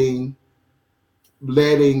letting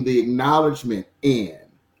the acknowledgement in?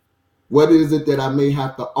 What is it that I may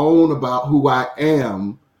have to own about who I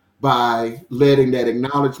am by letting that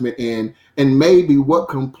acknowledgement in? And maybe what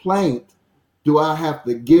complaint do I have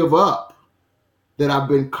to give up that I've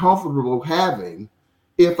been comfortable having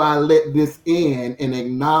if I let this in and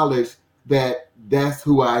acknowledge that that's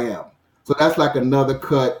who I am. So that's like another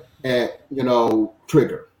cut at,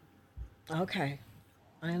 trigger. Okay,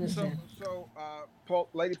 I understand. So,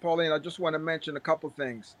 Lady Pauline, I just want to mention a couple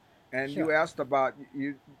things. And Sure. you asked about,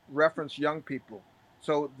 you referenced young people.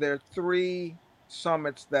 So there are 3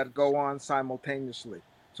 summits that go on simultaneously.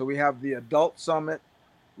 So we have the adult summit,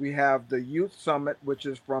 we have the youth summit, which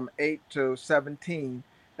is from 8 to 17,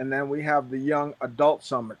 and then we have the young adult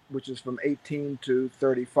summit, which is from 18 to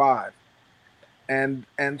 35. And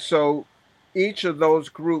so each of those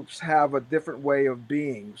groups have a different way of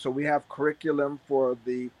being. So we have curriculum for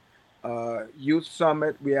the youth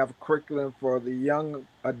summit, we have curriculum for the young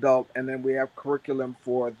adult, and then we have curriculum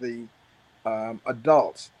for the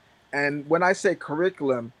adults. And when I say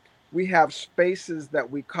curriculum, we have spaces that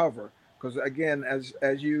we cover, because again, as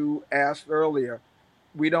you asked earlier,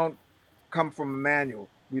 we don't come from a manual.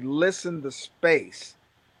 We listen to space,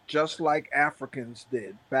 just like Africans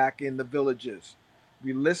did back in the villages.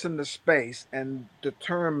 We listen to space and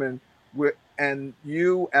determine and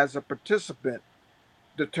you as a participant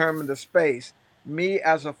determine the space. Me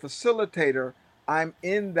as a facilitator, I'm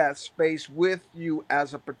in that space with you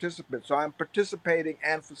as a participant. So I'm participating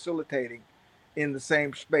and facilitating in the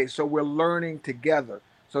same space. So we're learning together.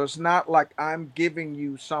 So it's not like I'm giving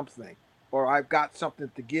you something or I've got something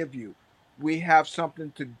to give you. We have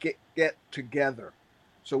something to get together.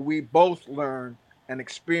 So we both learn and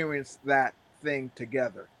experience that thing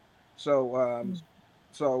together. So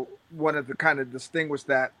so wanted to kind of distinguish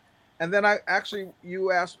that. And then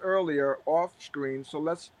you asked earlier off screen, so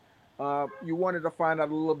let's you wanted to find out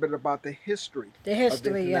a little bit about the history of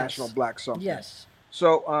the International Black Summit. Yes.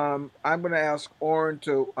 So I'm going to ask Orrin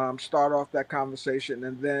to start off that conversation,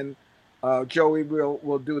 and then Joey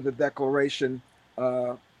will do the declaration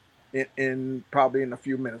in probably in a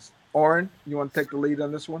few minutes. Orrin, you want to take the lead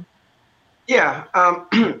on this one? Yeah.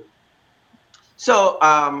 So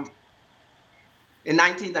in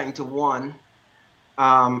 1991,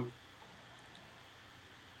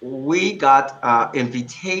 we got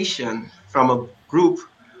invitation from a group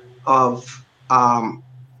of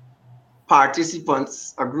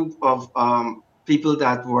participants, a group of people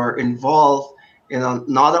that were involved in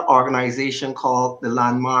another organization called the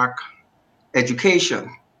Landmark Education.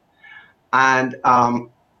 And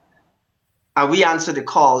we answered the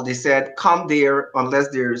call. They said, come there, unless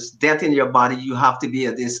there's death in your body, you have to be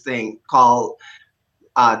at this thing called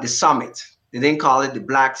the summit. They didn't call it the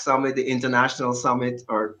Black Summit, the International Summit,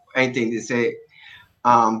 or anything. They say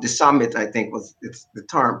the summit, I think it's the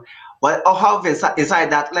term. But however, inside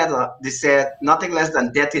that letter, they said nothing less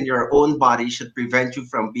than death in your own body should prevent you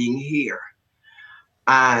from being here.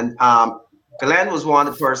 And Glenn was one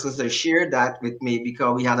of the persons that shared that with me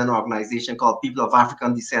because we had an organization called People of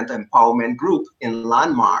African Descent Empowerment Group in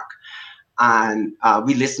Landmark. And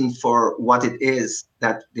we listened for what it is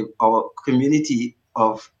that our community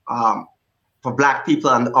of for Black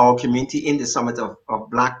people and our community in the summit of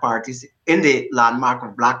Black parties, in the Landmark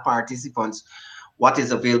of Black participants, what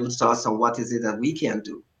is available to us and what is it that we can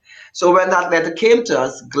do. So when that letter came to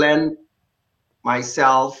us, Glenn,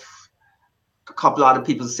 myself, a couple other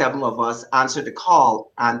people, 7 of us answered the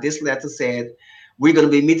call. And this letter said, we're going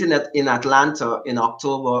to be meeting in Atlanta in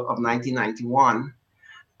October of 1991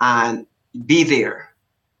 and be there.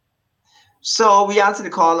 So we answered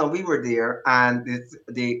the call and we were there. And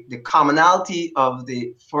the commonality of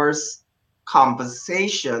the first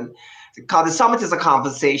conversation, because the summit is a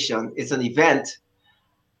conversation, it's an event.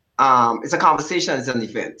 It's a conversation, it's an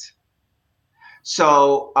event.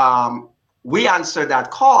 So we answered that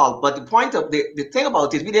call, but the point of the thing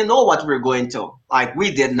about it, we didn't know what we were going to. Like, we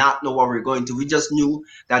did not know what we were going to. We just knew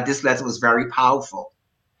that this letter was very powerful.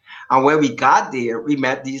 And when we got there, we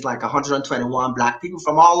met these like 121 Black people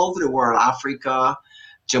from all over the world, Africa,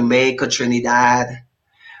 Jamaica, Trinidad,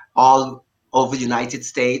 all over the United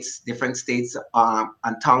States, different states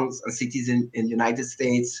and towns and cities in the United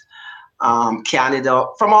States, Canada,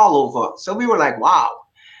 from all over. So we were like, wow.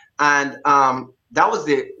 And that was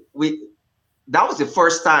the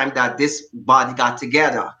first time that this body got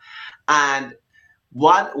together. And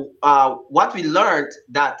what we learned,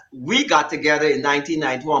 that we got together in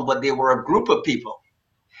 1991, but they were a group of people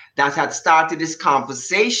that had started this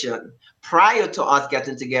conversation prior to us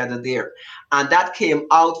getting together there. And that came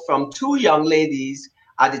out from 2 young ladies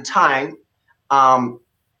at the time,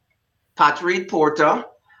 Pat Reed Porter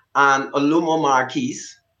and Olumo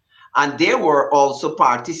Marquise. And they were also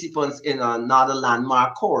participants in another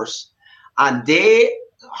Landmark course. And they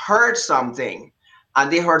heard something. And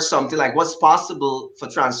they heard something like what's possible for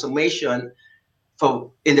transformation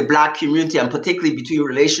in the Black community, and particularly between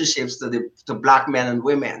relationships to Black men and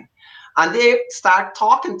women. And they start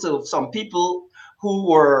talking to some people who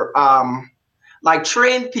were like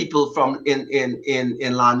trained people from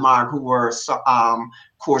in Landmark, who were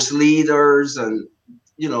course leaders, and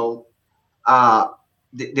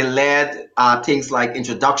they led things like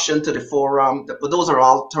introduction to the forum. But those are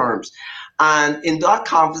all terms. And in that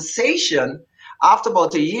conversation, after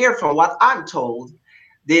about a year, from what I'm told,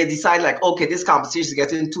 they decided, like, okay, this conversation is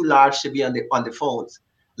getting too large to be on the phones.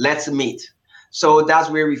 Let's meet. So that's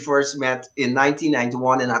where we first met in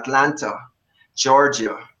 1991 in Atlanta,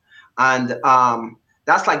 Georgia. And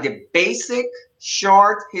that's like the basic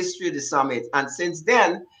short history of the summit. And since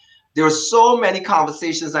then, there are so many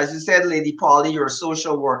conversations. As you said, Lady Polly, you're a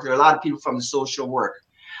social worker. There are a lot of people from the social work.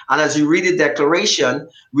 And as you read the declaration,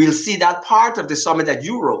 we'll see that part of the summit that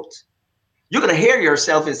you wrote. You're going to hear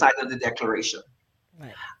yourself inside of the declaration.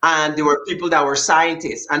 Right. And there were people that were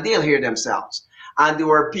scientists, and they'll hear themselves. And there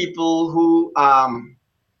were people who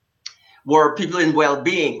were people in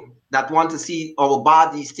well-being that want to see our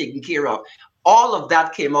bodies taken care of. All of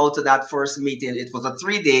that came out of that first meeting. It was a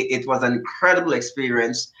 3-day. It was an incredible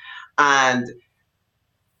experience. And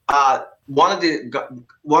a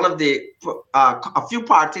few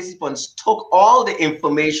participants took all the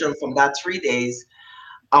information from that 3 days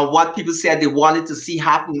and what people said they wanted to see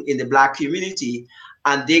happen in the Black community,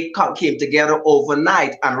 and they came together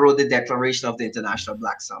overnight and wrote the Declaration of the International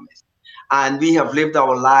Black Summit. And we have lived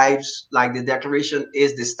our lives like the Declaration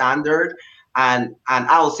is the standard, and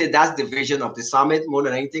I would say that's the vision of the summit more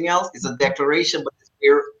than anything else. It's a declaration, but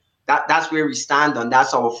that's where we stand on.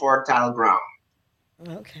 That's our fertile ground.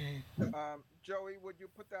 Okay. Joey, would you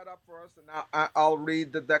put that up for us? And I'll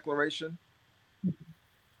read the declaration.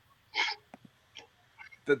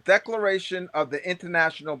 The Declaration of the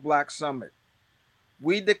International Black Summit.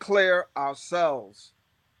 We declare ourselves,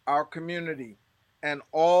 our community, and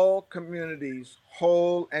all communities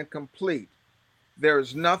whole and complete. There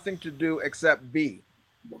is nothing to do except be.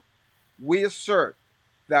 We assert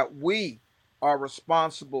that we are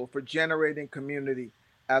responsible for generating community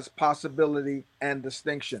as possibility and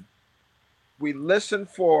distinction. We listen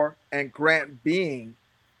for and grant being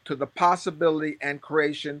to the possibility and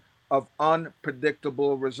creation of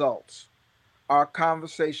unpredictable results. Our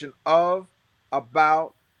conversation of,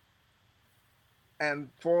 about, and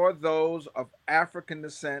for those of African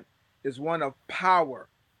descent is one of power,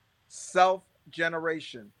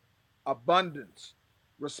 self-generation, abundance,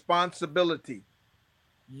 responsibility,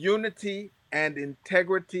 unity, and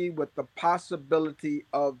integrity with the possibility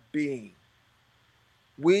of being.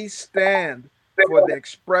 We stand for the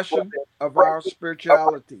expression of our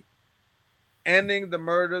spirituality, ending the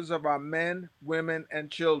murders of our men, women,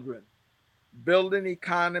 and children, building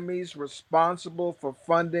economies responsible for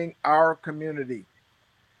funding our community,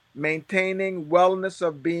 maintaining wellness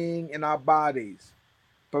of being in our bodies,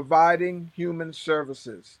 providing human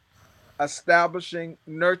services, establishing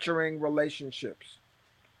nurturing relationships,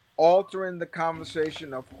 altering the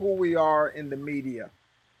conversation of who we are in the media,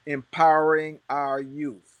 empowering our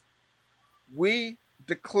youth. We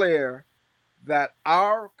declare that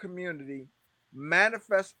our community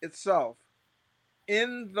manifests itself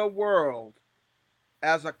in the world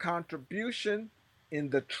as a contribution in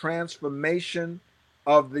the transformation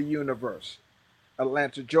of the universe.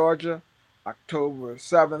 Atlanta, Georgia, October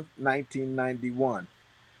 7th, 1991.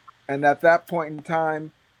 And at that point in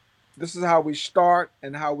time, this is how we start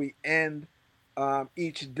and how we end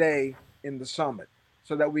each day in the summit,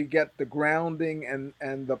 so that we get the grounding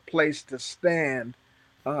and the place to stand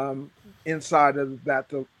inside of that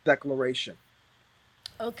declaration.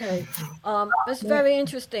 Okay, it's very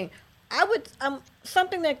interesting. I would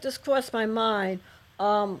something that just crossed my mind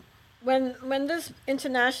when this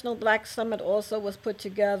International Black Summit also was put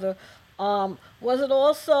together. Was it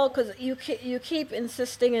also because you keep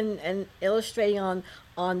insisting and illustrating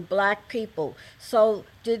on Black people? So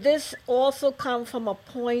did this also come from a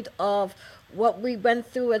point of what we went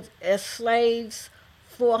through as slaves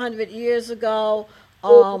 400 years ago?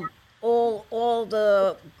 All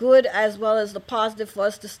the good as well as the positive for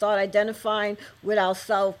us to start identifying with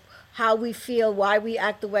ourselves, how we feel, why we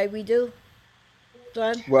act the way we do.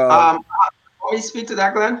 Glenn? Well, want me to speak to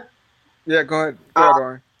that, Glenn? Yeah, go ahead. Go ahead,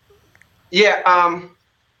 Ari. Yeah.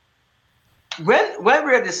 When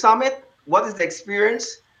we're at the summit, what is the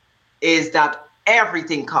experience? Is that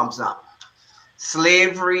everything comes up: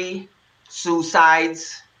 slavery,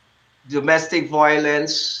 suicides, domestic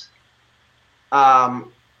violence,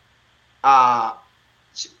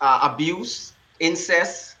 abuse,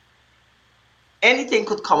 incest. Anything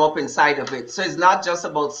could come up inside of it. So it's not just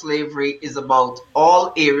about slavery, it's about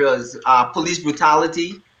all areas, police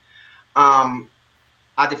brutality,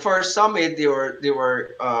 At the first summit, there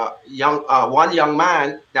were one young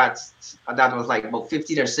man that was like about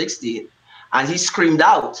 15 or 16, and he screamed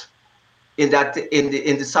out in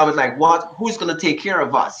the summit, like, who's going to take care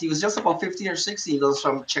of us? He was just about 15 or 16. He was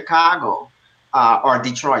from Chicago or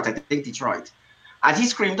Detroit, I think Detroit. And he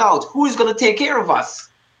screamed out, who is going to take care of us?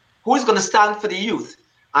 Who is going to stand for the youth?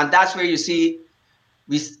 And that's where you see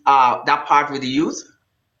that part with the youth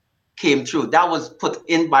came true. That was put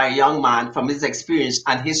in by a young man from his experience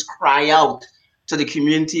and his cry out to the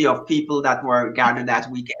community of people that were gathered that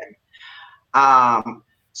weekend.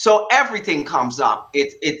 So everything comes up.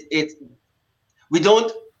 We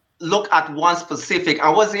don't look at one specific.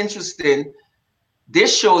 And what's interesting,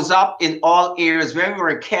 this shows up in all areas. When we were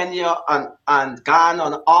in Kenya and Ghana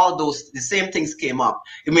and all those, the same things came up.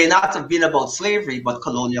 It may not have been about slavery, but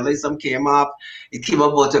colonialism came up. It came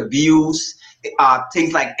up about abuse,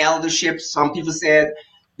 things like eldership. Some people said,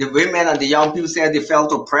 the women and the young people said they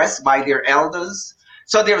felt oppressed by their elders.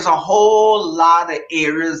 So there's a whole lot of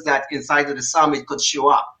areas that inside of the summit could show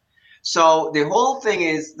up. So the whole thing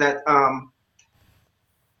is that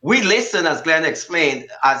we listen, as Glenn explained,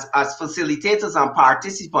 as facilitators and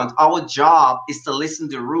participants. Our job is to listen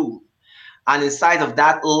to the room. And inside of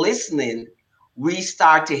that listening, we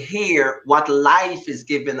start to hear what life is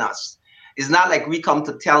giving us. It's not like we come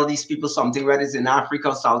to tell these people something, whether it's in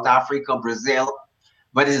Africa, South Africa, Brazil,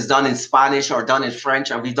 whether it's done in Spanish or done in French,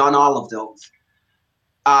 and we've done all of those.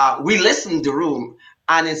 We listen to the room.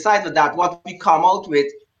 And inside of that, what we come out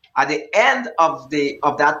with at the end of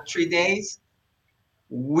that 3 days,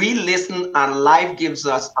 we listen, and life gives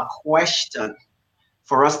us a question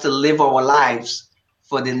for us to live our lives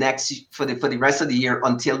for the rest of the year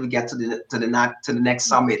until we get to the next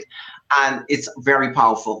summit. And it's very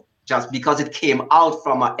powerful, just because it came out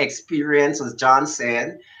from an experience, as John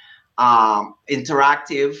said,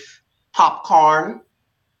 interactive, popcorn.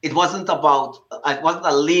 It wasn't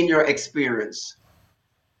a linear experience.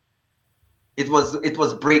 It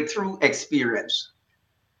was breakthrough experience,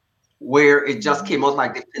 where it just came out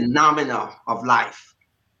like the phenomena of life.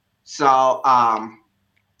 So,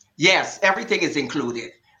 yes, everything is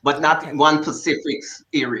included, but not in one specific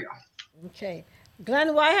area. Okay.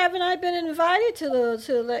 Glenn, why haven't I been invited to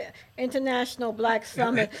the International Black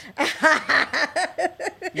Summit?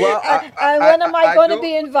 Well, when am I going to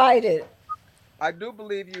be invited? I do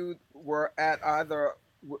believe you were at either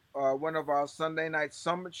one of our Sunday night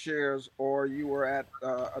summit shares, or you were at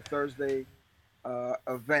a Thursday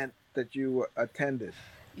event that you attended.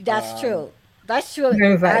 That's true. That's true.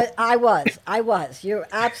 I was. You're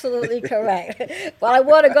absolutely correct. But I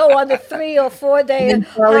want to go on the 3 or 4 day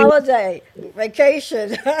holiday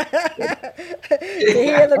vacation. Go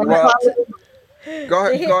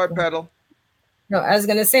ahead, Petal. No, I was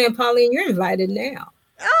going to say, and Pauline, you're invited now.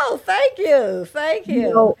 Oh, thank you.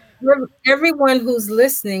 You know, everyone who's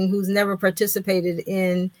listening, who's never participated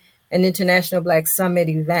in an International Black Summit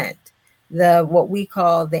event, what we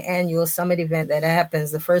call the annual summit event that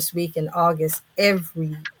happens the first week in August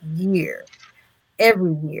every year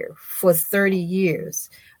for 30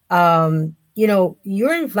 years. You know,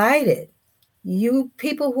 you're invited. You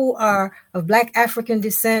people who are of Black African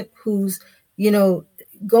descent, who's, you know,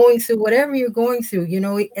 going through whatever you're going through, you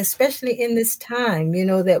know, especially in this time, you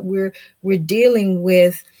know, that we're dealing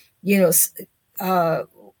with, you know,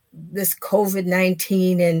 this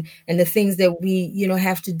COVID-19 and the things that we, you know,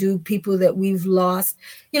 have to do, people that we've lost,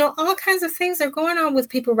 you know, all kinds of things are going on with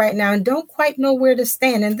people right now and don't quite know where to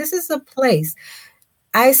stand. And this is a place,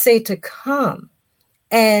 I say, to come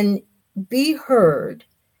and be heard,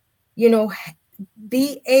 you know,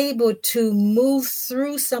 be able to move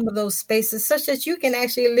through some of those spaces such that you can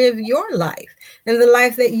actually live your life and the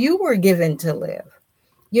life that you were given to live.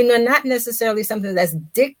 You know, not necessarily something that's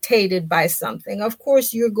dictated by something. Of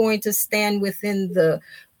course, you're going to stand within the,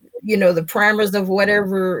 you know, the parameters of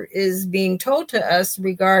whatever is being told to us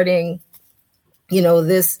regarding, you know,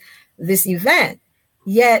 this event.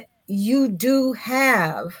 Yet you do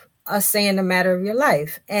have a say in the matter of your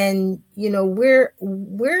life. And, you know, we're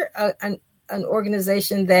an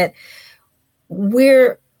organization that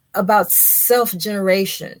we're about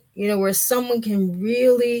self-generation, you know, where someone can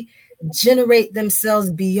really generate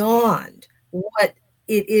themselves beyond what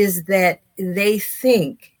it is that they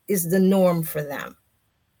think is the norm for them.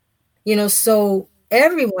 You know, so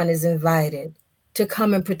everyone is invited to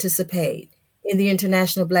come and participate in the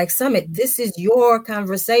International Black Summit. This is your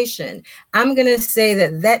conversation. I'm going to say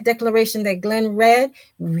that declaration that Glenn read,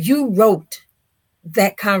 you wrote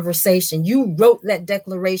that conversation. You wrote that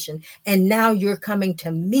declaration, and now you're coming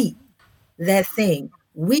to meet that thing.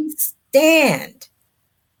 We stand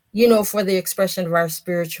for the expression of our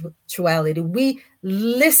spirituality. We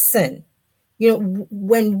listen.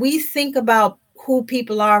 When we think about who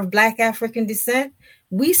people are of Black African descent,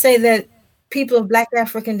 we say that people of Black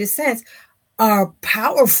African descent are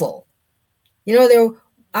powerful.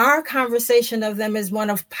 Our conversation of them is one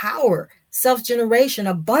of power, self-generation,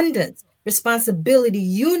 abundance, responsibility,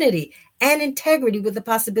 unity, and integrity with the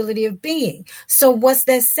possibility of being. So what's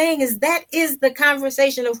that saying is that is the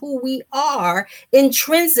conversation of who we are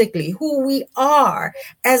intrinsically, who we are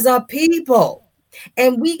as a people.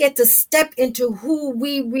 And we get to step into who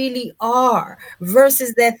we really are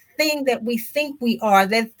versus that thing that we think we are,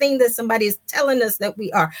 that thing that somebody is telling us that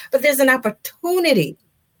we are. But there's an opportunity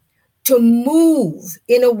to move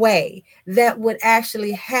in a way that would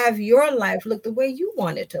actually have your life look the way you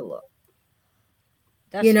want it to look.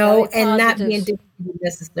 That's and not being dictated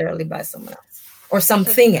necessarily by someone else or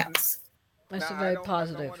something else. That's very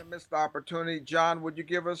positive. I don't want to miss the opportunity. John, would you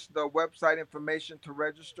give us the website information to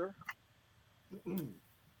register? You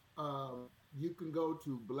can go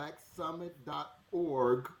to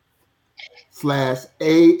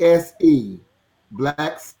blacksummit.org/ASE.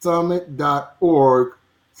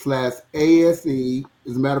 blacksummit.org/ASE.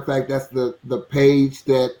 As a matter of fact, that's the page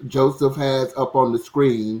that Joseph has up on the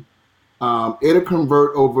screen. It'll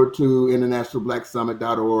convert over to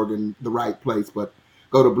internationalblacksummit.org in the right place, but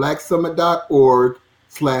go to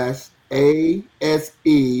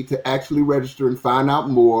blacksummit.org/ASE to actually register and find out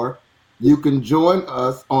more. You can join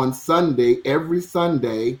us on Sunday, every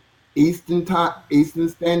Sunday, Eastern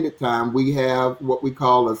Standard Time. We have what we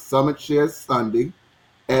call a Summit Share Sunday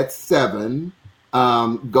at 7.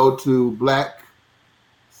 Go to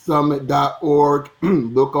blacksummit.org,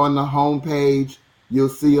 look on the homepage. You'll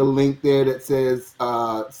see a link there that says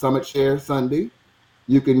Summit Share Sunday.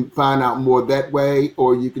 You can find out more that way,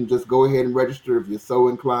 or you can just go ahead and register if you're so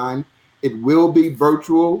inclined. It will be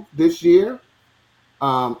virtual this year,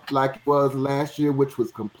 like it was last year, which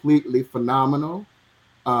was completely phenomenal.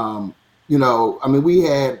 We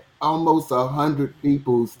had almost 100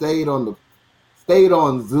 people who stayed on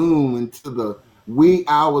Zoom into the wee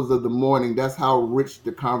hours of the morning. That's how rich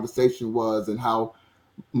the conversation was and how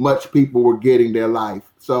much people were getting their life.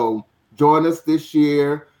 So join us this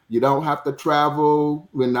year. You don't have to travel.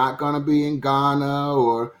 We're not going to be in Ghana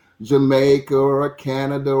or Jamaica or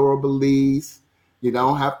Canada or Belize. You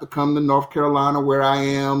don't have to come to North Carolina where I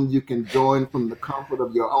am. You can join from the comfort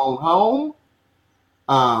of your own home.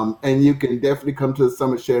 And you can definitely come to the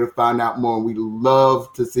Summit Share to find out more. We'd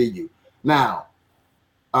love to see you. Now,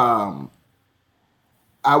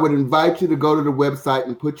 I would invite you to go to the website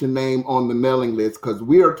and put your name on the mailing list, because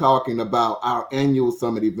we are talking about our annual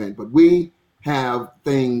summit event, but we have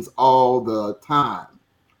things all the time.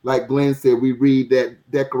 Like Glenn said, we read that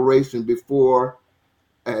declaration before,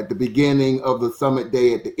 at the beginning of the summit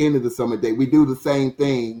day, at the end of the summit day. We do the same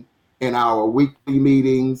thing in our weekly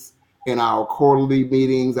meetings, in our quarterly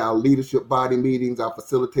meetings, our leadership body meetings, our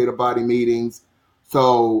facilitator body meetings.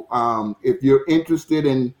 So if you're interested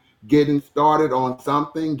in getting started on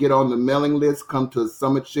something, get on the mailing list, come to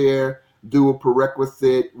Summit Share, do a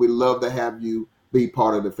prerequisite. We'd love to have you be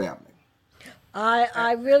part of the family.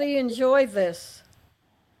 I really enjoy this.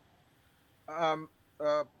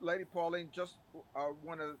 Lady Pauline, just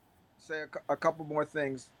want to say a couple more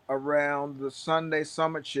things around the Sunday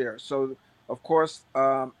Summit Share. So, of course,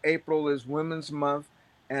 April is Women's Month,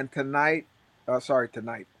 and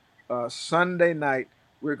Sunday night,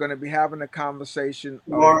 we're going to be having a conversation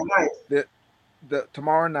tomorrow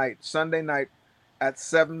night, Sunday night at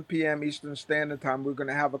 7 p.m. Eastern Standard Time. We're going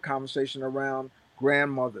to have a conversation around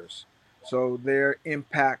grandmothers, so their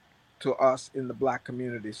impact to us in the Black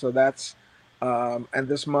community. So that's and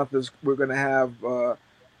this month we're going to have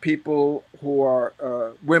people who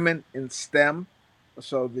are women in STEM,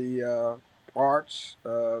 so the arts,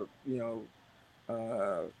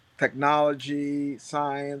 technology,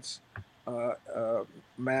 science,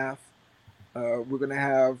 math. We're going to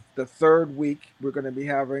have the third week, we're going to be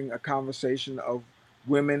having a conversation of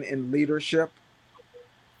women in leadership.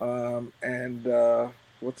 And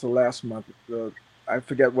what's the last month? I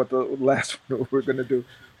forget what the last one we're going to do.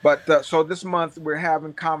 But so this month we're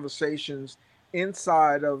having conversations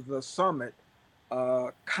inside of the summit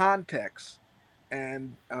context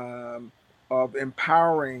and of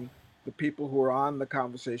empowering the people who are on the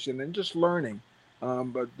conversation and just learning.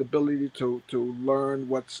 But the ability to learn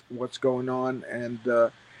what's going on and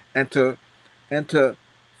to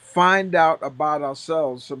find out about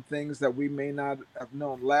ourselves, some things that we may not have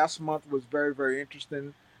known. Last month was very, very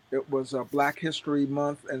interesting. It was a Black History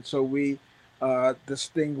Month, and so we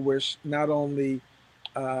distinguished not only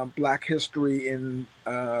Black history in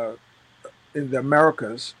the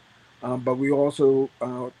Americas, But we also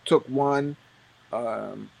took one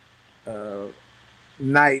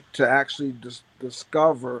night to actually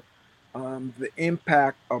discover the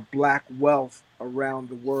impact of Black wealth around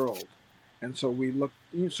the world. And so we look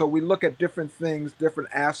at different things, different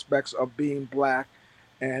aspects of being Black,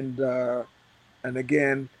 and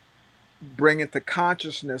again, bring into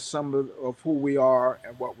consciousness some of who we are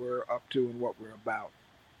and what we're up to and what we're about.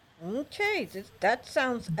 Okay, that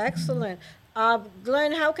sounds excellent.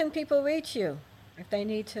 Glenn, how can people reach you if they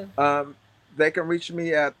need to? They can reach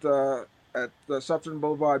me at the Suffolk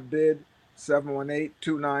Boulevard bid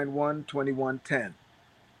 718-291-2110.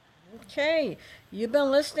 Okay, you've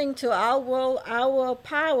been listening to Our World, Our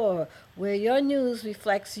Power, where your news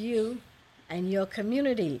reflects you and your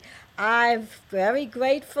community. I'm very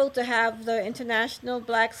grateful to have the International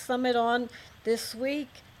Black Summit on this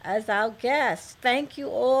week as our guest. Thank you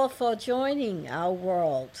all for joining Our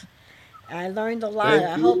World. I learned a lot.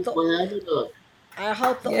 Thank you for having us. I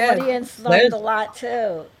hope the audience learned a lot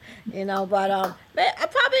too. But I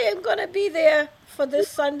probably am going to be there for this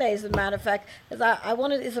Sunday, as a matter of fact. Is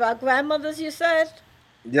it our grandmothers, you said?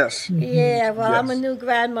 Yes. Yeah, well, yes. I'm a new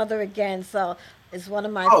grandmother again, so it's one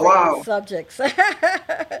of my favorite subjects.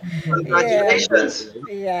 Congratulations.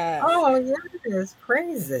 Yeah. Oh, yes,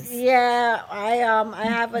 praises. Yeah, I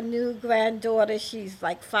have a new granddaughter. She's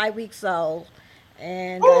like 5 weeks old.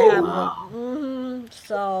 And I have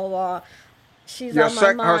so she's on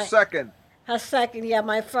my mind. Her second, yeah.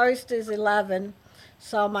 My first is 11,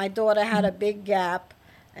 so my daughter had a big gap,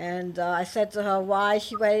 and I said to her, "Why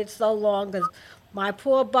she waited so long? Because my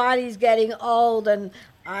poor body's getting old, and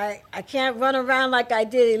I can't run around like I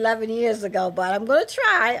did 11 years ago. But I'm gonna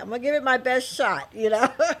try. I'm gonna give it my best shot,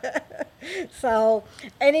 So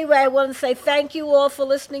anyway, I want to say thank you all for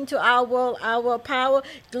listening to Our World, Our Power.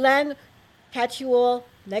 Glenn, catch you all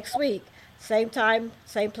next week, same time,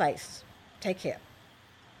 same place. Take care.